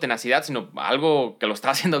no solo tenacidad, sino algo que lo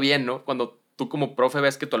estaba haciendo bien, ¿no? Cuando tú como profe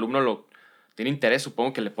ves que tu alumno lo tiene interés,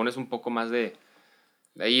 supongo que le pones un poco más de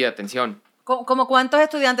atención. ¿Cómo cuántos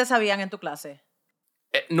estudiantes habían en tu clase?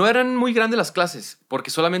 No eran muy grandes las clases,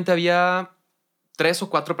 porque solamente había 3 o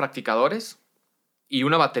 4 practicadores y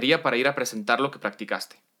una batería para ir a presentar lo que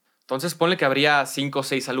practicaste. Entonces ponle que habría 5 o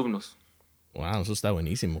 6 alumnos. Wow, eso está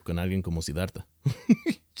buenísimo con alguien como Siddhartha.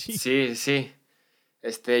 Sí.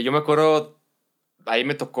 Yo me acuerdo, ahí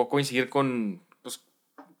me tocó coincidir con, pues,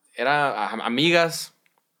 amigas,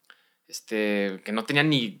 que no tenían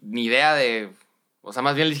ni idea de, o sea,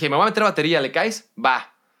 más bien les dije, me voy a meter a batería, ¿le caes?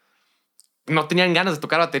 Va. No tenían ganas de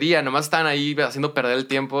tocar batería, nomás estaban ahí haciendo perder el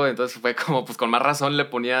tiempo, entonces fue como, pues con más razón le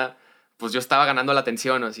ponía, pues yo estaba ganando la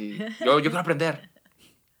atención, así, yo quiero aprender.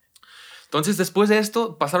 Entonces, después de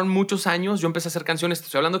esto, pasaron muchos años. Yo empecé a hacer canciones.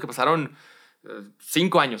 Estoy hablando que pasaron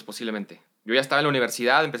 5 años posiblemente. Yo ya estaba en la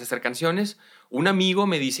universidad, empecé a hacer canciones. Un amigo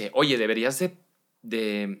me dice, oye, deberías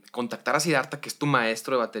de contactar a Siddhartha, que es tu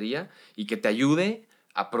maestro de batería, y que te ayude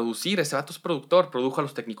a producir. Ese vato es productor, produjo a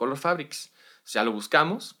los Technicolor Fabrics. O sea, lo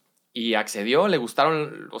buscamos y accedió, le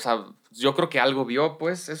gustaron. O sea, yo creo que algo vio,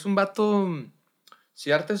 pues. Es un vato...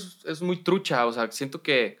 Siddhartha es muy trucha. O sea, siento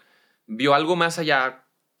que vio algo más allá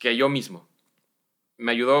que yo mismo.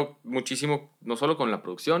 Me ayudó muchísimo, no solo con la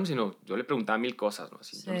producción, sino yo le preguntaba 1000 cosas, ¿no?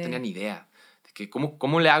 Así, sí. Yo no tenía ni idea de que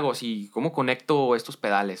cómo le hago, así, cómo conecto estos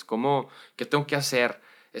pedales, qué tengo que hacer,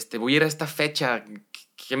 voy a ir a esta fecha,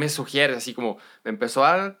 ¿qué me sugieres? Así como me empezó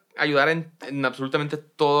a ayudar en absolutamente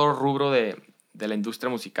todo rubro de la industria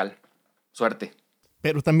musical. Suerte.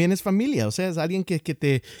 Pero también es familia, o sea, es alguien que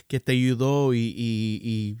te ayudó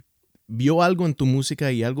y vio algo en tu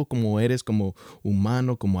música y algo como eres como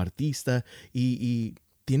humano, como artista y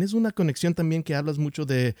tienes una conexión también que hablas mucho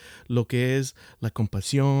de lo que es la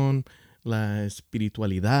compasión, la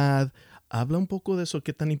espiritualidad. Habla un poco de eso,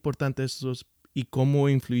 qué tan importante eso es y cómo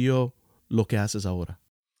influyó lo que haces ahora.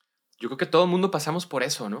 Yo creo que todo el mundo pasamos por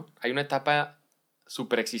eso, ¿no? Hay una etapa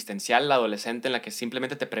súper existencial, la adolescente, en la que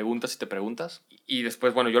simplemente te preguntas y te preguntas. Y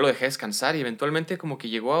después, bueno, yo lo dejé descansar y eventualmente como que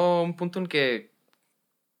llegó a un punto en que,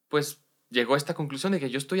 pues, llegó a esta conclusión de que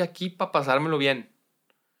yo estoy aquí para pasármelo bien,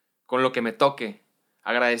 con lo que me toque,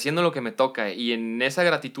 agradeciendo lo que me toca y en esa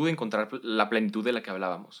gratitud encontrar la plenitud de la que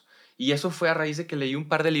hablábamos. Y eso fue a raíz de que leí un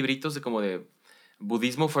par de libritos de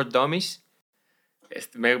budismo for dummies.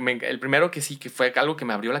 El primero que sí, que fue algo que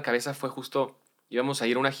me abrió la cabeza fue justo, íbamos a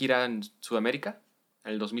ir a una gira en Sudamérica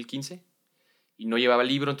en el 2015 y no llevaba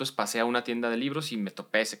libro, entonces pasé a una tienda de libros y me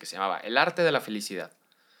topé ese que se llamaba El arte de la felicidad.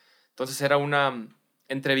 Entonces era una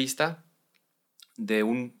entrevista de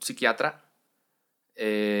un psiquiatra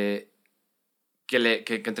que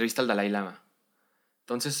entrevista al Dalai Lama.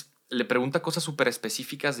 Entonces le pregunta cosas súper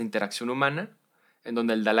específicas de interacción humana, en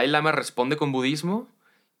donde el Dalai Lama responde con budismo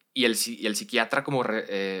y el psiquiatra como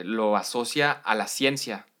lo asocia a la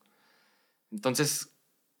ciencia. Entonces,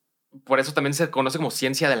 por eso también se conoce como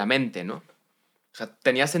ciencia de la mente, ¿no? O sea,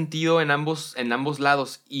 tenía sentido en ambos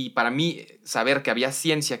lados. Y para mí, saber que había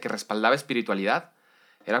ciencia que respaldaba espiritualidad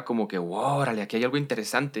era como que, wow, órale, aquí hay algo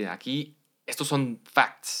interesante. Aquí, estos son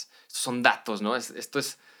facts, estos son datos, ¿no?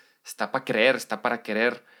 Está para creer, está para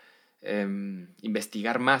querer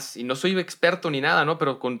investigar más. Y no soy experto ni nada, ¿no?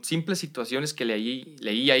 Pero con simples situaciones que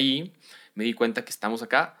leí ahí, me di cuenta que estamos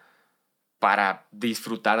acá para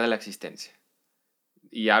disfrutar de la existencia.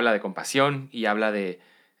 Y habla de compasión, y habla de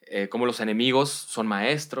cómo los enemigos son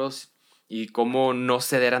maestros, y cómo no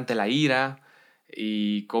ceder ante la ira,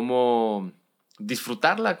 y cómo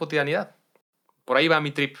disfrutar la cotidianidad. Por ahí va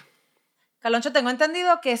mi trip. Caloncho, tengo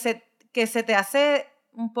entendido que se te hace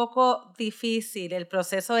un poco difícil el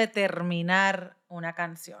proceso de terminar una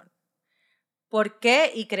canción. ¿Por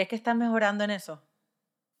qué? ¿Y crees que estás mejorando en eso?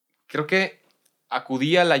 Creo que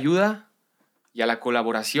acudí a la ayuda y a la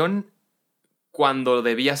colaboración cuando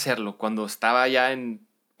debía hacerlo, cuando estaba ya en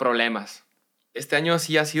problemas. Este año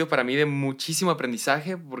sí ha sido para mí de muchísimo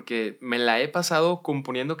aprendizaje porque me la he pasado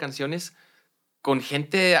componiendo canciones con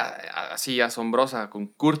gente así asombrosa, con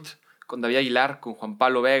Kurt, con David Aguilar, con Juan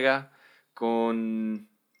Pablo Vega, con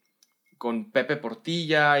Pepe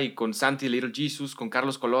Portilla y con Santi Little Jesus, con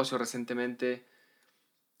Carlos Colosio recientemente.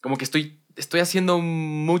 Como que estoy haciendo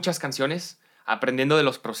muchas canciones, aprendiendo de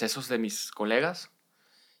los procesos de mis colegas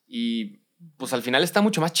y pues al final está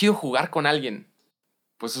mucho más chido jugar con alguien.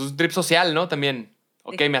 Pues es un trip social, ¿no? También.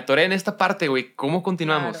 Ok, me atoré en esta parte, güey. ¿Cómo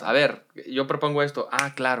continuamos? Claro. A ver, yo propongo esto.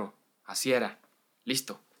 Ah, claro. Así era.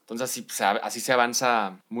 Listo. Entonces así se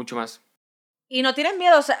avanza mucho más. Y no tienes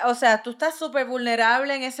miedo, o sea, tú estás súper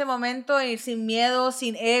vulnerable en ese momento y sin miedo,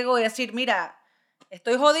 sin ego y decir, mira,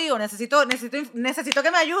 estoy jodido, necesito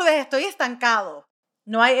que me ayudes, estoy estancado.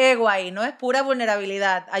 No hay ego ahí, no es pura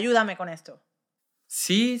vulnerabilidad. Ayúdame con esto.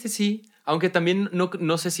 Sí. Aunque también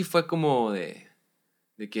no sé si fue como de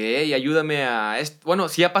que, hey, ayúdame a esto. Bueno,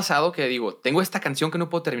 sí ha pasado que digo, tengo esta canción que no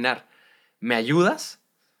puedo terminar. ¿Me ayudas?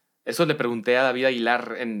 Eso le pregunté a David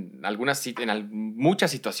Aguilar en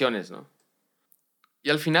muchas situaciones, ¿no?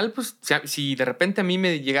 Y al final, pues, si de repente a mí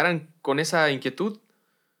me llegaran con esa inquietud,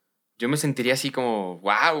 yo me sentiría así como,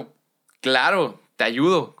 wow, claro, te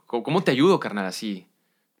ayudo. ¿Cómo te ayudo, carnal? Así,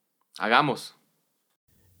 hagamos.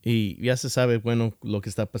 Y ya se sabe, bueno, lo que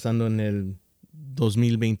está pasando en el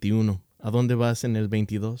 2021. ¿A dónde vas en el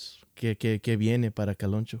 22? ¿Qué viene para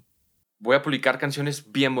Caloncho? Voy a publicar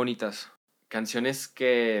canciones bien bonitas. Canciones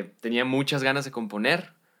que tenía muchas ganas de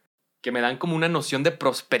componer, que me dan como una noción de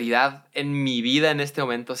prosperidad en mi vida en este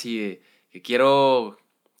momento, así que quiero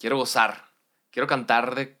gozar. Quiero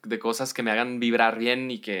cantar de cosas que me hagan vibrar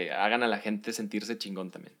bien y que hagan a la gente sentirse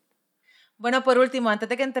chingón también. Bueno, por último, antes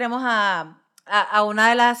de que entremos a una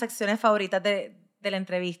de las secciones favoritas de la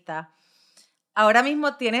entrevista, ahora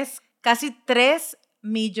mismo tienes casi 3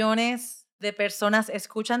 millones de personas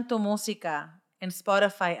escuchan tu música en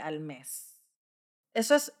Spotify al mes.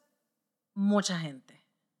 Eso es mucha gente.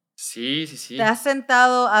 Sí. ¿Te has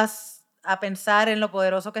sentado a pensar en lo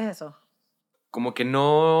poderoso que es eso? Como que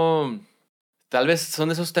no... Tal vez son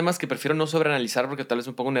de esos temas que prefiero no sobreanalizar porque tal vez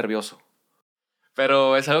un poco nervioso.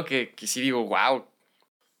 Pero es algo que sí digo, wow.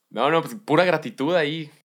 No, pues pura gratitud ahí.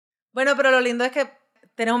 Bueno, pero lo lindo es que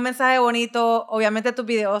tienes un mensaje bonito. Obviamente tus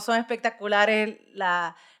videos son espectaculares.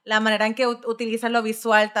 La manera en que utilizas lo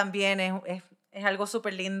visual también es algo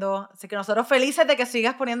súper lindo. Así que nosotros felices de que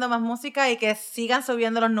sigas poniendo más música y que sigan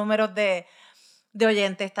subiendo los números de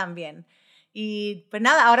oyentes también. Y pues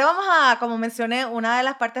nada, ahora vamos a, como mencioné, una de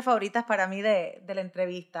las partes favoritas para mí de la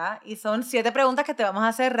entrevista. Y son 7 preguntas que te vamos a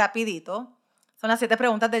hacer rapidito. Son las 7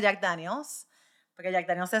 preguntas de Jack Daniels. Porque Jack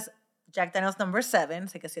Daniels es Jack Daniels number 7,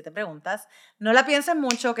 así que 7 preguntas. No la pienses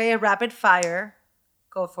mucho, ok, rapid fire.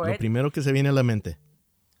 Go for Lo it. primero que se viene a la mente.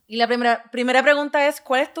 Y la primera pregunta es,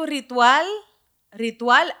 ¿cuál es tu ritual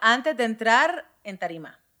antes de entrar en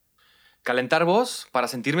tarima? Calentar voz para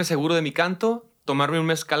sentirme seguro de mi canto, tomarme un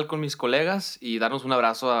mezcal con mis colegas y darnos un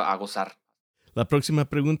abrazo a gozar. La próxima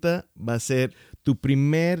pregunta va a ser tu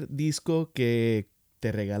primer disco que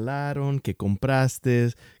te regalaron, que compraste,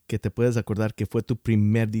 que te puedes acordar que fue tu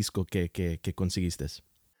primer disco que conseguiste.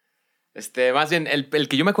 Más bien, el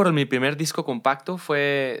que yo me acuerdo, mi primer disco compacto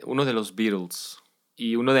fue uno de los Beatles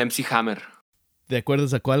y uno de MC Hammer. ¿Te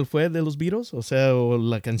acuerdas a cuál fue de los Beatles? O sea, o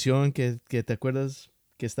la canción que te acuerdas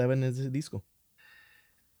que estaba en ese disco.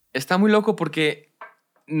 Está muy loco porque,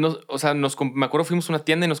 me acuerdo fuimos a una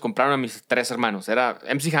tienda y nos compraron a mis 3 hermanos. Era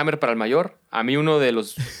MC Hammer para el mayor, a mí uno de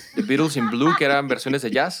los The Beatles in Blue, que eran versiones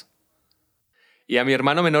de jazz, y a mi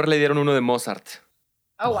hermano menor le dieron uno de Mozart.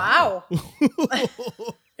 ¡Oh, wow!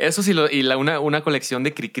 Eso sí, una colección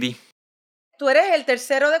de Cricri. ¿Tú eres el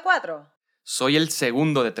tercero de 4? Soy el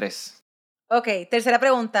segundo de 3. Ok, tercera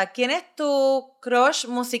pregunta. ¿Quién es tu crush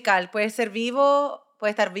musical? Puede ser vivo,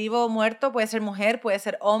 puede estar vivo o muerto, puede ser mujer, puede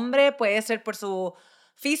ser hombre, puede ser por su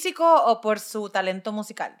físico o por su talento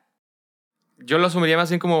musical. Yo lo asumiría más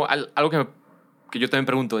bien como algo que yo también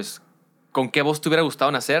pregunto es, ¿con qué voz te hubiera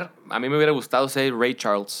gustado nacer? A mí me hubiera gustado ser Ray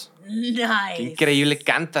Charles. Nice. Qué increíble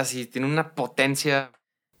canta, sí, tiene una potencia.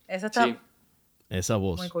 Eso está Sí. Esa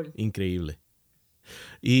voz, muy cool. increíble.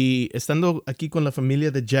 Y estando aquí con la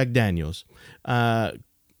familia de Jack Daniels,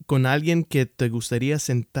 con alguien que te gustaría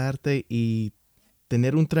sentarte y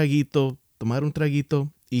tener un traguito, tomar un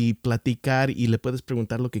traguito y platicar y le puedes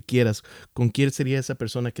preguntar lo que quieras. ¿Con quién sería esa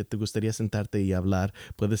persona que te gustaría sentarte y hablar?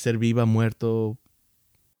 Puede ser viva, muerto.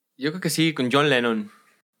 Yo creo que sí, con John Lennon.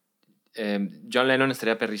 John Lennon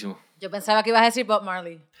estaría perrísimo. Yo pensaba que ibas a decir Bob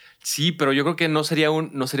Marley. Sí, pero yo creo que no sería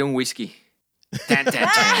un whisky.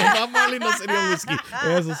 Bob Marley no sería un whisky.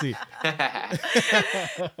 Eso sí.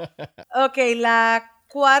 Ok, la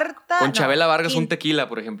cuarta... Con Chabela Vargas un quinta. tequila,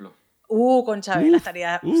 por ejemplo. Con Chabela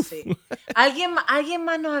estaría... uf. Sí. ¿Alguien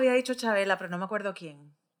más nos había dicho Chabela, pero no me acuerdo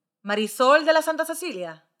quién. ¿Marisol de la Santa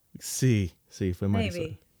Cecilia? Sí, fue Marisol.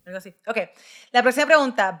 Maybe. Algo así. Ok. La próxima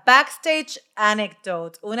pregunta. Backstage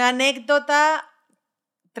anecdote. Una anécdota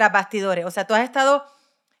tras bastidores. O sea, tú has estado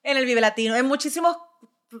en el Vive Latino, en muchísimos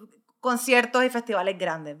conciertos y festivales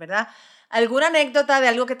grandes, ¿verdad? ¿Alguna anécdota de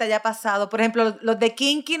algo que te haya pasado? Por ejemplo, los de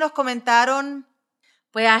Kinky nos comentaron,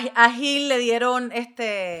 pues a Gil le dieron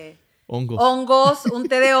hongos, un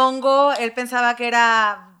té de hongo. Él pensaba que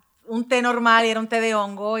era un té normal y era un té de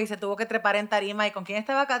hongo y se tuvo que trepar en tarima. ¿Y con quién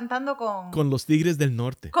estaba cantando? Con los Tigres del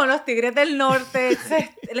Norte. Con los Tigres del Norte.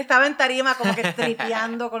 Él estaba en tarima como que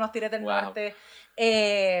tripeando con los Tigres del Norte.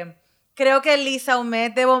 Creo que Lisa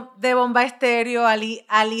Humet de Bomba Estéreo, a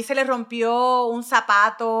Lee se le rompió un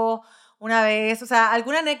zapato una vez. O sea,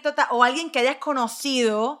 alguna anécdota o alguien que hayas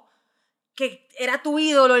conocido que era tu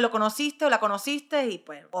ídolo y lo conociste o la conociste y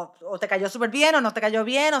pues o te cayó súper bien o no te cayó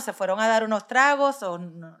bien o se fueron a dar unos tragos o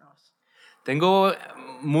no. Tengo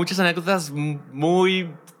muchas anécdotas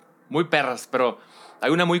muy, muy perras, pero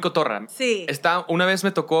hay una muy cotorra. Sí. Una vez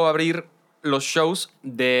me tocó abrir los shows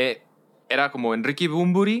era como Enrique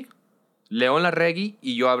Bunbury, León Larregui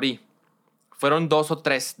y yo abrí. Fueron 2 o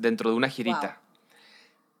 3 dentro de una girita. Wow.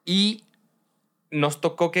 Y nos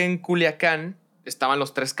tocó que en Culiacán estaban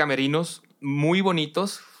los 3 camerinos muy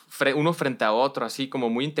bonitos, uno frente a otro, así como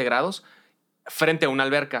muy integrados, frente a una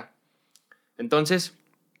alberca. Entonces,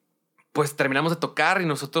 pues terminamos de tocar y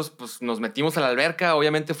nosotros pues nos metimos a la alberca.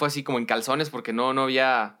 Obviamente fue así como en calzones porque no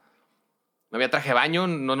había traje de baño,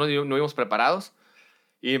 no íbamos preparados.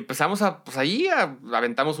 Y empezamos ahí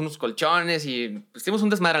aventamos unos colchones y hicimos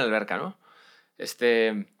un desmadre en la alberca, ¿no?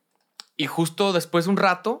 Y justo después de un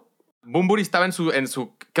rato, Bunbury estaba en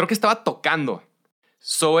su creo que estaba tocando.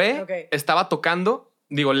 Zoé estaba tocando.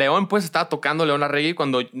 Digo, León pues estaba tocando, León Larregui,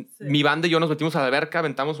 cuando mi banda y yo nos metimos a la alberca,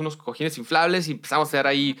 aventamos unos cojines inflables y empezamos a hacer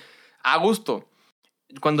ahí a gusto.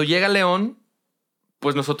 Cuando llega León,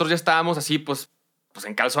 pues nosotros ya estábamos así, pues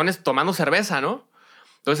en calzones tomando cerveza, ¿no?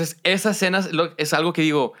 Entonces, esa escena es algo que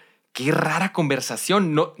digo, qué rara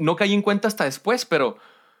conversación. No caí en cuenta hasta después, pero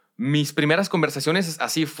mis primeras conversaciones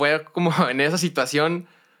así fue como en esa situación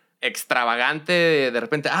extravagante de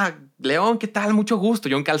repente, León, ¿qué tal? Mucho gusto.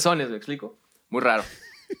 Yo en calzones, ¿me explico? Muy raro.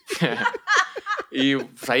 Y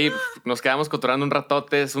pues, ahí nos quedamos cotorreando un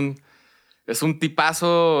ratote. Es un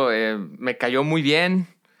tipazo, me cayó muy bien,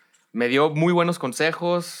 me dio muy buenos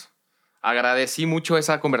consejos. Agradecí mucho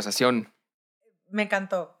esa conversación. Me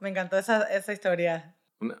encantó esa historia.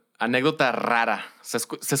 Una anécdota rara.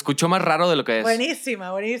 Se escuchó más raro de lo que es.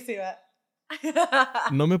 Buenísima.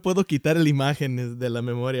 No me puedo quitar la imagen de la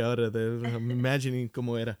memoria ahora, I'm imagining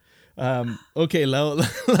cómo era. Ok,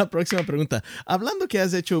 la próxima pregunta. Hablando que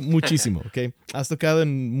has hecho muchísimo, ¿ok? Has tocado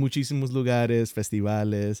en muchísimos lugares,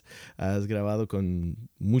 festivales, has grabado con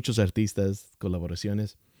muchos artistas,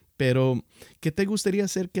 colaboraciones, pero ¿qué te gustaría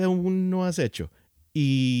hacer que aún no has hecho?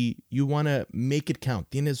 Y you wanna make it count.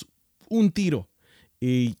 Tienes un tiro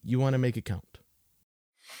y you wanna make it count.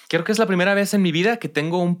 Creo que es la primera vez en mi vida que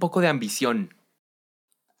tengo un poco de ambición.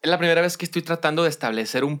 Es la primera vez que estoy tratando de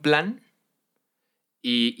establecer un plan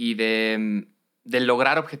y de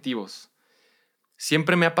lograr objetivos.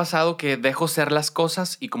 Siempre me ha pasado que dejo ser las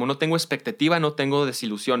cosas y como no tengo expectativa, no tengo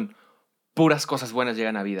desilusión. Puras cosas buenas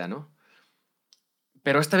llegan a vida, ¿no?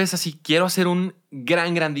 Pero esta vez así, quiero hacer un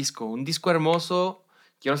gran disco. Un disco hermoso.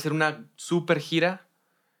 Quiero hacer una super gira.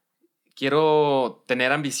 Quiero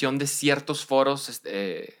tener ambición de ciertos foros,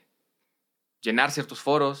 llenar ciertos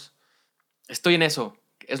foros. Estoy en eso.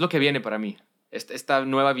 Es lo que viene para mí. Esta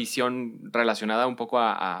nueva visión relacionada un poco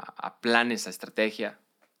a planes, a estrategia.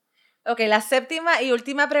 Ok, la séptima y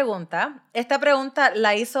última pregunta. Esta pregunta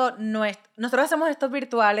la hizo nosotros hacemos estos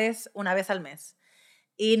virtuales una vez al mes.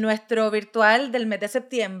 Y nuestro virtual del mes de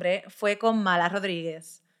septiembre fue con Mala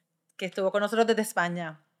Rodríguez, que estuvo con nosotros desde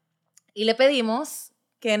España. Y le pedimos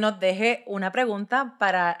que nos deje una pregunta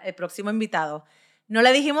para el próximo invitado. No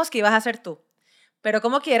le dijimos que ibas a ser tú, pero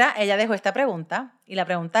como quiera, ella dejó esta pregunta y la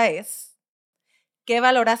pregunta es, ¿qué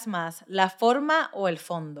valoras más, la forma o el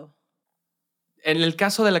fondo? En el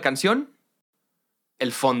caso de la canción,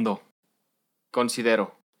 el fondo,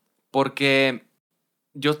 considero. Porque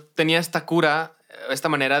yo tenía esta cura, esta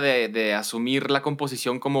manera de asumir la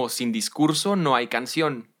composición como sin discurso no hay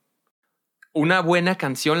canción. Una buena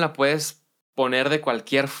canción la puedes poner de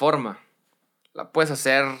cualquier forma. La puedes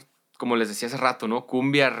hacer, como les decía hace rato, ¿no?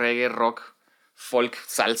 Cumbia, reggae, rock, folk,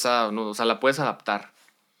 salsa, ¿no? O sea, la puedes adaptar.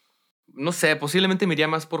 No sé, posiblemente me iría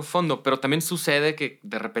más por fondo, pero también sucede que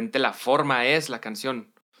de repente la forma es la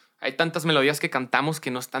canción. Hay tantas melodías que cantamos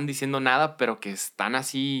que no están diciendo nada, pero que están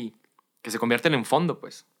así, que se convierten en fondo,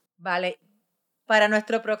 pues. Vale, para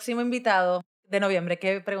nuestro próximo invitado de noviembre,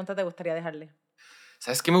 ¿qué pregunta te gustaría dejarle?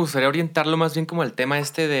 ¿Sabes qué? Me gustaría orientarlo más bien como al tema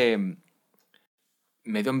este de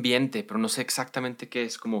medio ambiente, pero no sé exactamente qué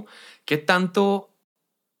es. Como, ¿qué tanto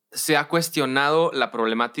se ha cuestionado la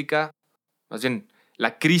problemática, más bien,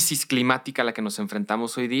 la crisis climática a la que nos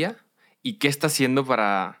enfrentamos hoy día? ¿Y qué está haciendo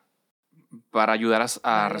para ayudar a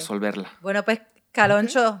Vale. resolverla? Bueno, pues,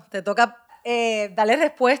 Caloncho, te toca darle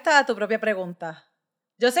respuesta a tu propia pregunta.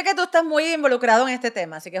 Yo sé que tú estás muy involucrado en este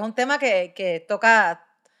tema, así que es un tema que toca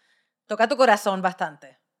tu corazón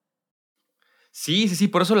bastante. Sí,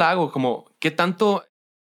 por eso la hago. Como, ¿qué tanto he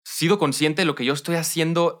sido consciente de lo que yo estoy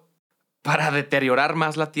haciendo para deteriorar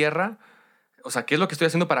más la tierra? O sea, ¿qué es lo que estoy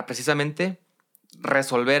haciendo para precisamente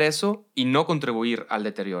resolver eso y no contribuir al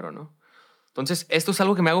deterioro, ¿no? Entonces, esto es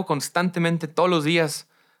algo que me hago constantemente todos los días.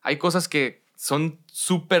 Hay cosas que son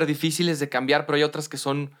súper difíciles de cambiar, pero hay otras que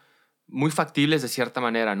son muy factibles de cierta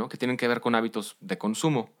manera, ¿no? Que tienen que ver con hábitos de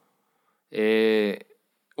consumo. Eh,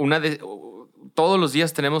 todos los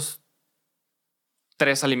días tenemos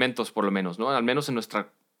 3 alimentos, por lo menos, ¿no? Al menos en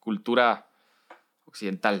nuestra cultura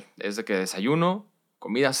occidental. Es de que desayuno,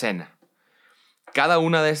 comida, cena. Cada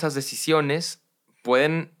una de esas decisiones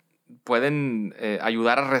pueden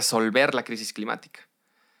ayudar a resolver la crisis climática.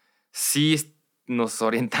 Si nos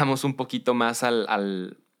orientamos un poquito más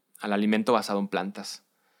al alimento basado en plantas.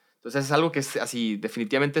 Entonces es algo que es así,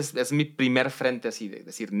 definitivamente es mi primer frente así, de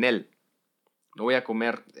decir, Nel, no voy a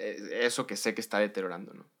comer eso que sé que está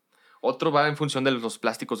deteriorando, ¿no? Otro va en función de los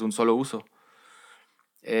plásticos de un solo uso.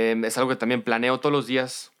 Es algo que también planeo todos los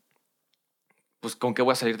días, pues con qué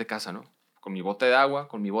voy a salir de casa, ¿no? Con mi bote de agua,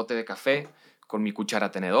 con mi bote de café, con mi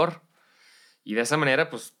cuchara tenedor. Y de esa manera,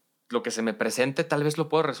 pues lo que se me presente tal vez lo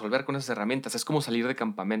puedo resolver con esas herramientas. Es como salir de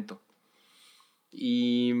campamento.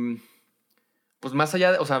 Y pues más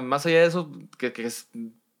allá de eso, que es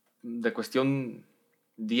de cuestión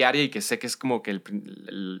diaria y que sé que es como que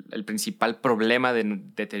el principal problema de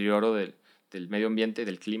deterioro del medio ambiente,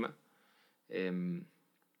 del clima.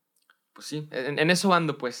 Pues sí, en eso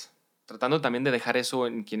ando pues, tratando también de dejar eso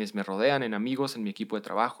en quienes me rodean, en amigos, en mi equipo de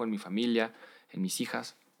trabajo, en mi familia, en mis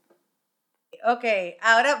hijas. Ok,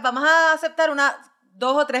 ahora vamos a aceptar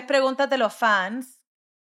 2 o 3 preguntas de los fans.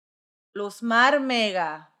 Luzmar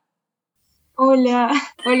Mega. Hola,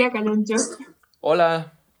 hola Caloncho.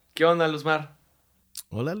 Hola, ¿qué onda, Luzmar?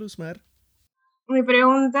 Hola, Luzmar. Mi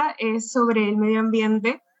pregunta es sobre el medio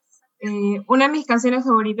ambiente. Una de mis canciones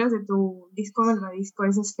favoritas de tu disco Melodisco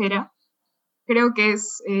es Esfera. Creo que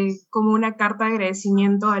es como una carta de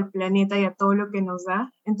agradecimiento al planeta y a todo lo que nos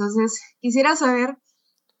da. Entonces, quisiera saber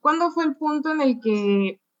cuándo fue el punto en el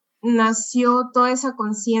que nació toda esa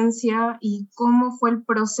conciencia y cómo fue el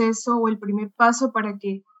proceso o el primer paso para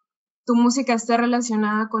que tu música esté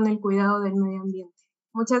relacionada con el cuidado del medio ambiente.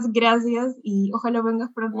 Muchas gracias y ojalá vengas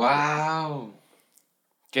pronto. ¡Wow!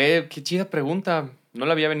 Qué chida pregunta. No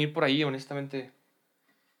la vi venir por ahí, honestamente.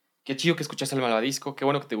 Qué chido que escuchaste el Malvadisco. Qué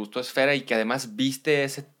bueno que te gustó Esfera y que además viste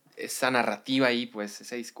esa narrativa ahí, pues,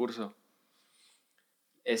 ese discurso.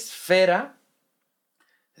 Esfera.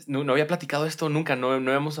 No había platicado esto nunca, no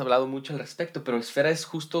hemos hablado mucho al respecto, pero Esfera es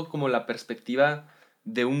justo como la perspectiva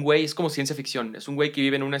de un güey, es como ciencia ficción. Es un güey que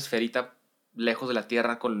vive en una esferita lejos de la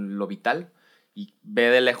Tierra con lo vital y ve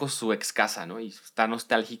de lejos su ex casa, ¿no? Y está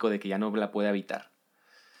nostálgico de que ya no la puede habitar.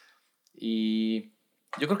 Y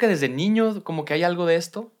yo creo que desde niño como que hay algo de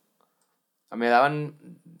esto. Me daba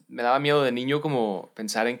miedo de niño como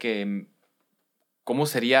pensar en que cómo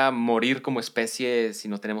sería morir como especie si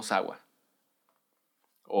no tenemos agua.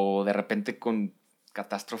 O de repente con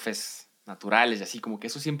catástrofes naturales y así, como que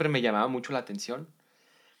eso siempre me llamaba mucho la atención.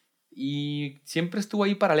 Y siempre estuvo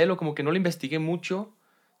ahí paralelo, como que no lo investigué mucho.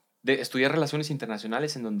 Estudié relaciones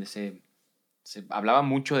internacionales en donde se hablaba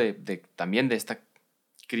mucho también de esta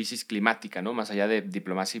crisis climática, ¿no? Más allá de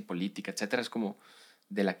diplomacia y política, etcétera. Es como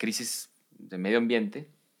de la crisis de medio ambiente.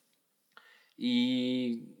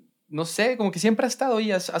 Y no sé, como que siempre ha estado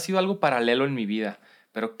ahí, ha sido algo paralelo en mi vida.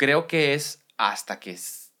 Pero creo que es hasta que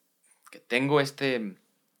tengo este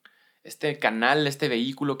canal, este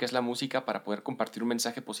vehículo que es la música para poder compartir un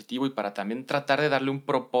mensaje positivo y para también tratar de darle un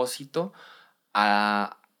propósito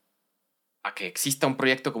a que exista un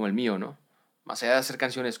proyecto como el mío, ¿no? Más allá de hacer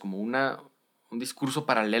canciones, como un discurso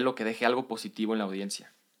paralelo que deje algo positivo en la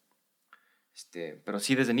audiencia. Pero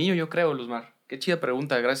sí, desde niño yo creo, Luzmar. Qué chida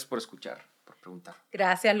pregunta, gracias por escuchar, por preguntar.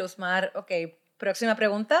 Gracias, Luzmar. Ok, próxima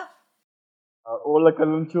pregunta. Hola,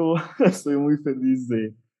 Caloncho. Estoy muy feliz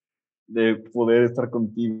de poder estar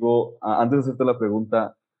contigo. Antes de hacerte la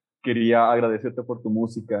pregunta, quería agradecerte por tu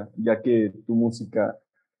música, ya que tu música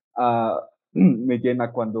me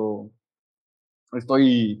llena cuando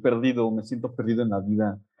estoy perdido, me siento perdido en la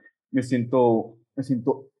vida, me siento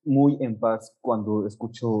muy en paz cuando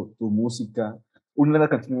escucho tu música. Una de las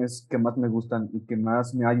canciones que más me gustan y que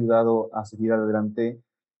más me ha ayudado a seguir adelante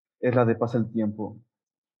es la de Pasa el tiempo.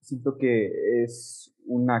 Siento que es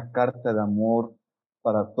una carta de amor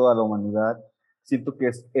para toda la humanidad. Siento que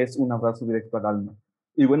es un abrazo directo al alma.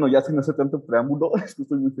 Y bueno, ya sin hacer tanto preámbulo,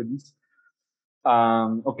 estoy muy feliz.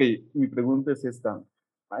 Ok, mi pregunta es esta.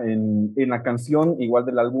 En la canción, igual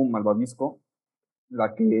del álbum Malvavisco,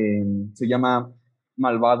 la que se llama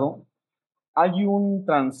Malvado, hay un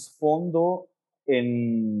trasfondo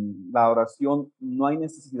en la oración, no hay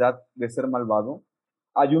necesidad de ser malvado.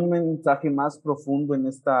 ¿Hay un mensaje más profundo en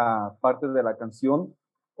esta parte de la canción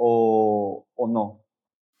o no?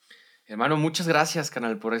 Hermano, muchas gracias,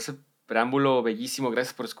 canal, por ese preámbulo bellísimo.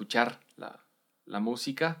 Gracias por escuchar la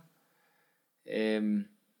música.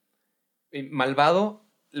 Malvado,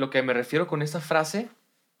 lo que me refiero con esa frase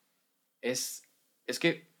es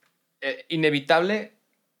que inevitable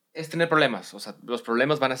es tener problemas. O sea, los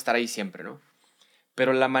problemas van a estar ahí siempre, ¿no?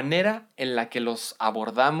 Pero la manera en la que los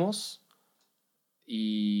abordamos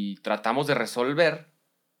y tratamos de resolver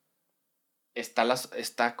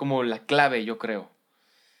está como la clave, yo creo.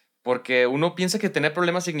 Porque uno piensa que tener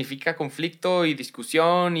problemas significa conflicto y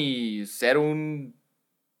discusión y ser un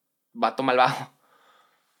vato malvado.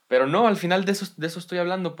 Pero no, al final de eso estoy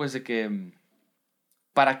hablando, pues de que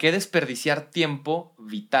 ¿para qué desperdiciar tiempo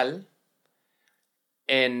vital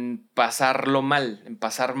en pasarlo mal, en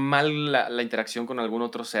pasar mal la interacción con algún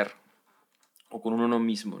otro ser o con uno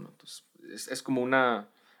mismo, ¿no? Entonces, es como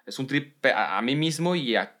es un trip a mí mismo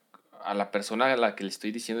y a la persona a la que le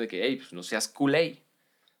estoy diciendo de que, hey, pues no seas culé.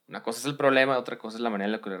 Una cosa es el problema, otra cosa es la manera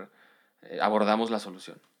en la que abordamos la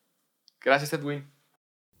solución. Gracias, Edwin.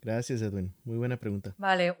 Gracias, Edwin. Muy buena pregunta.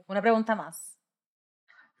 Vale, una pregunta más.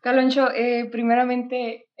 Caloncho,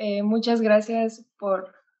 primeramente, muchas gracias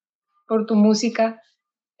por tu música.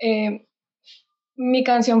 Mi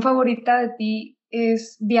canción favorita de ti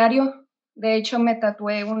es Diario. De hecho, me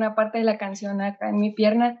tatué una parte de la canción acá en mi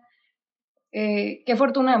pierna. Qué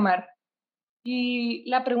fortuna amar. Y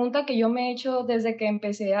la pregunta que yo me he hecho desde que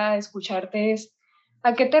empecé a escucharte es,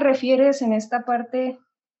 ¿a qué te refieres en esta parte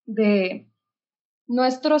de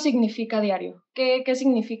nuestro significa diario? ¿Qué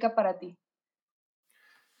significa para ti?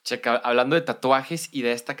 Checa, hablando de tatuajes y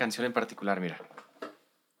de esta canción en particular, mira.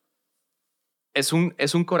 Es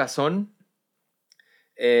un corazón.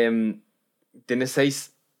 Tiene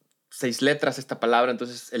seis letras esta palabra,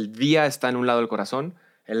 entonces el día está en un lado del corazón,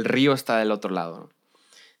 el río está del otro lado, ¿no?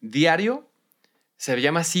 Diario se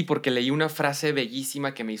llama así porque leí una frase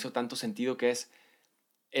bellísima que me hizo tanto sentido, que es: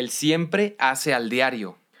 el siempre hace al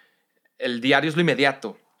diario. El diario es lo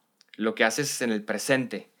inmediato, lo que haces en el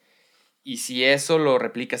presente. Y si eso lo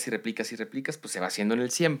replicas y replicas y replicas, pues se va haciendo en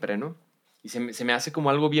el siempre, ¿no? Y se me hace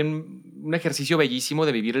como algo bien, un ejercicio bellísimo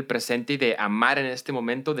de vivir el presente y de amar en este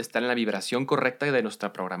momento, de estar en la vibración correcta de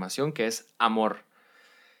nuestra programación, que es amor.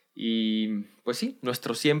 Y pues sí,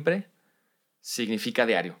 nuestro siempre significa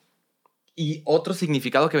diario. Y otro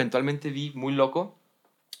significado que eventualmente vi muy loco,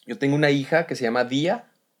 yo tengo una hija que se llama Día,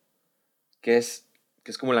 que es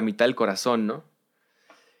como la mitad del corazón, ¿no?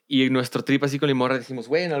 Y en nuestro trip así con mi morra decimos,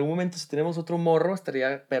 güey, en algún momento si tenemos otro morro,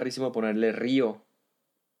 estaría perrísimo ponerle Río.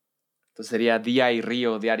 Entonces sería Día y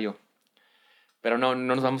Río, diario. Pero no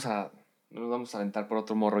nos vamos a aventar por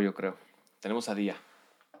otro morro, yo creo. Tenemos a Día.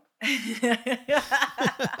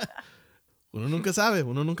 Uno nunca sabe.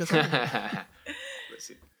 Pues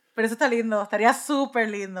sí. Pero eso está lindo, estaría súper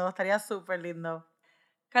lindo.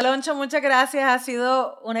 Caloncho, muchas gracias. Ha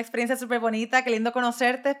sido una experiencia súper bonita. Qué lindo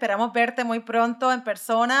conocerte. Esperamos verte muy pronto en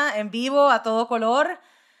persona, en vivo, a todo color.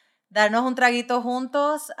 Darnos un traguito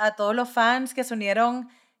juntos. A todos los fans que se unieron,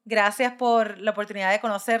 gracias por la oportunidad de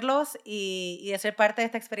conocerlos y de ser parte de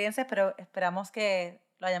esta experiencia. Pero esperamos que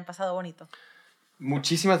lo hayan pasado bonito.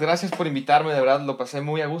 Muchísimas gracias por invitarme, de verdad lo pasé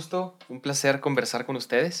muy a gusto. Un placer conversar con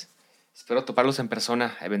ustedes. Espero toparlos en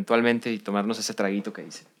persona eventualmente y tomarnos ese traguito que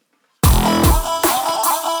dicen.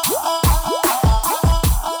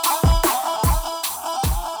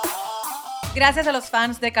 Gracias a los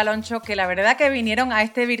fans de Caloncho que la verdad que vinieron a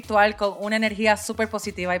este virtual con una energía súper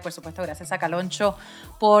positiva y por supuesto gracias a Caloncho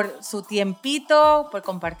por su tiempito, por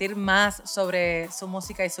compartir más sobre su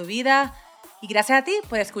música y su vida y gracias a ti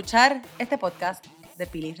por escuchar este podcast de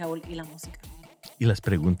Pili, Raúl y la música. Y las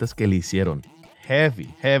preguntas que le hicieron,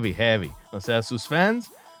 heavy. O sea, sus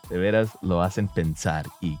fans de veras lo hacen pensar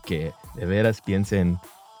y que de veras piensen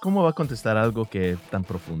cómo va a contestar algo que tan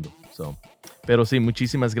profundo. Pero sí,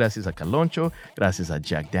 muchísimas gracias a Caloncho, gracias a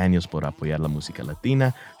Jack Daniels por apoyar la música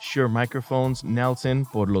latina, Shure Microphones, Nelson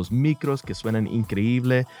por los micros que suenan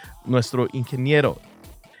increíble, nuestro ingeniero,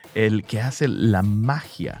 el que hace la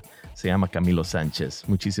magia, se llama Camilo Sánchez.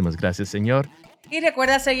 Muchísimas gracias, señor. Y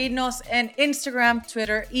recuerda seguirnos en Instagram,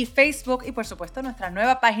 Twitter y Facebook y por supuesto nuestra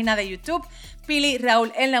nueva página de YouTube, Pili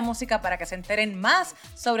Raúl en la música, para que se enteren más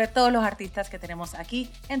sobre todos los artistas que tenemos aquí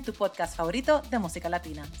en tu podcast favorito de música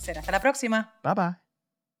latina. Será hasta la próxima. Bye bye.